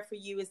prayer for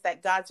you is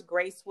that God's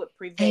grace would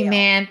prevail.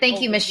 Amen.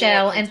 Thank you,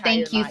 Michelle. And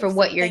thank you for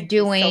what you're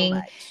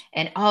doing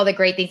and all the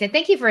great things. And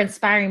thank you for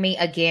inspiring me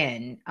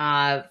again.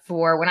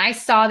 For when I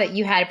saw that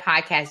you had a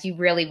podcast, you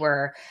really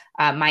were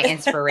my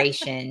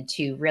inspiration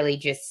to really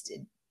just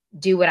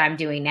do what I'm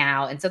doing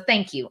now. And so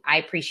thank you. I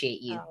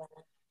appreciate you.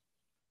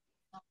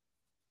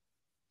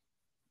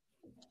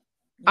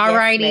 All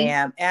righty. Yes,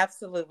 ma'am.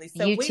 Absolutely.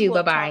 So you too.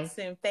 Bye-bye. Talk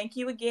soon. Thank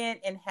you again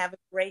and have a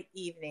great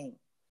evening.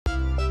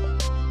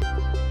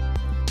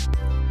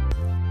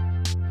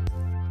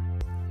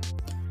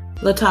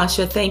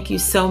 Latasha, thank you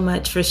so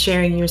much for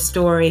sharing your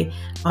story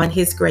on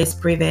His Grace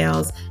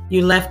Prevails.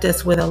 You left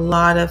us with a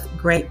lot of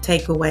great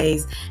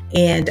takeaways,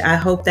 and I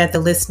hope that the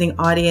listening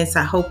audience,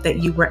 I hope that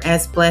you were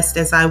as blessed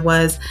as I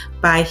was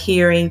by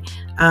hearing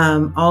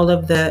all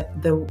of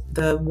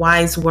the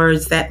wise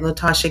words that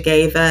Latasha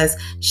gave us,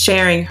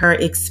 sharing her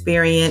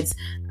experience,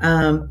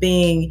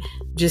 being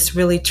just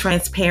really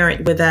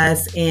transparent with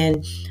us,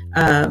 and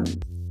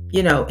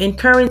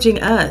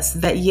encouraging us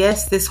that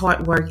yes, this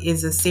hard work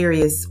is a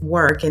serious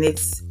work and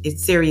it's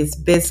serious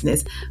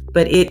business,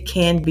 but it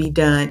can be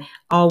done.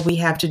 All we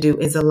have to do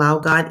is allow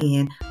God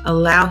in,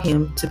 allow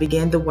Him to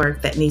begin the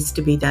work that needs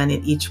to be done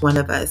in each one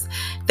of us.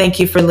 Thank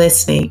you for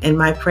listening. And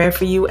my prayer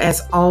for you,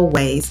 as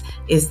always,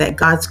 is that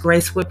God's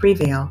grace would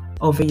prevail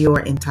over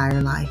your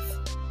entire life.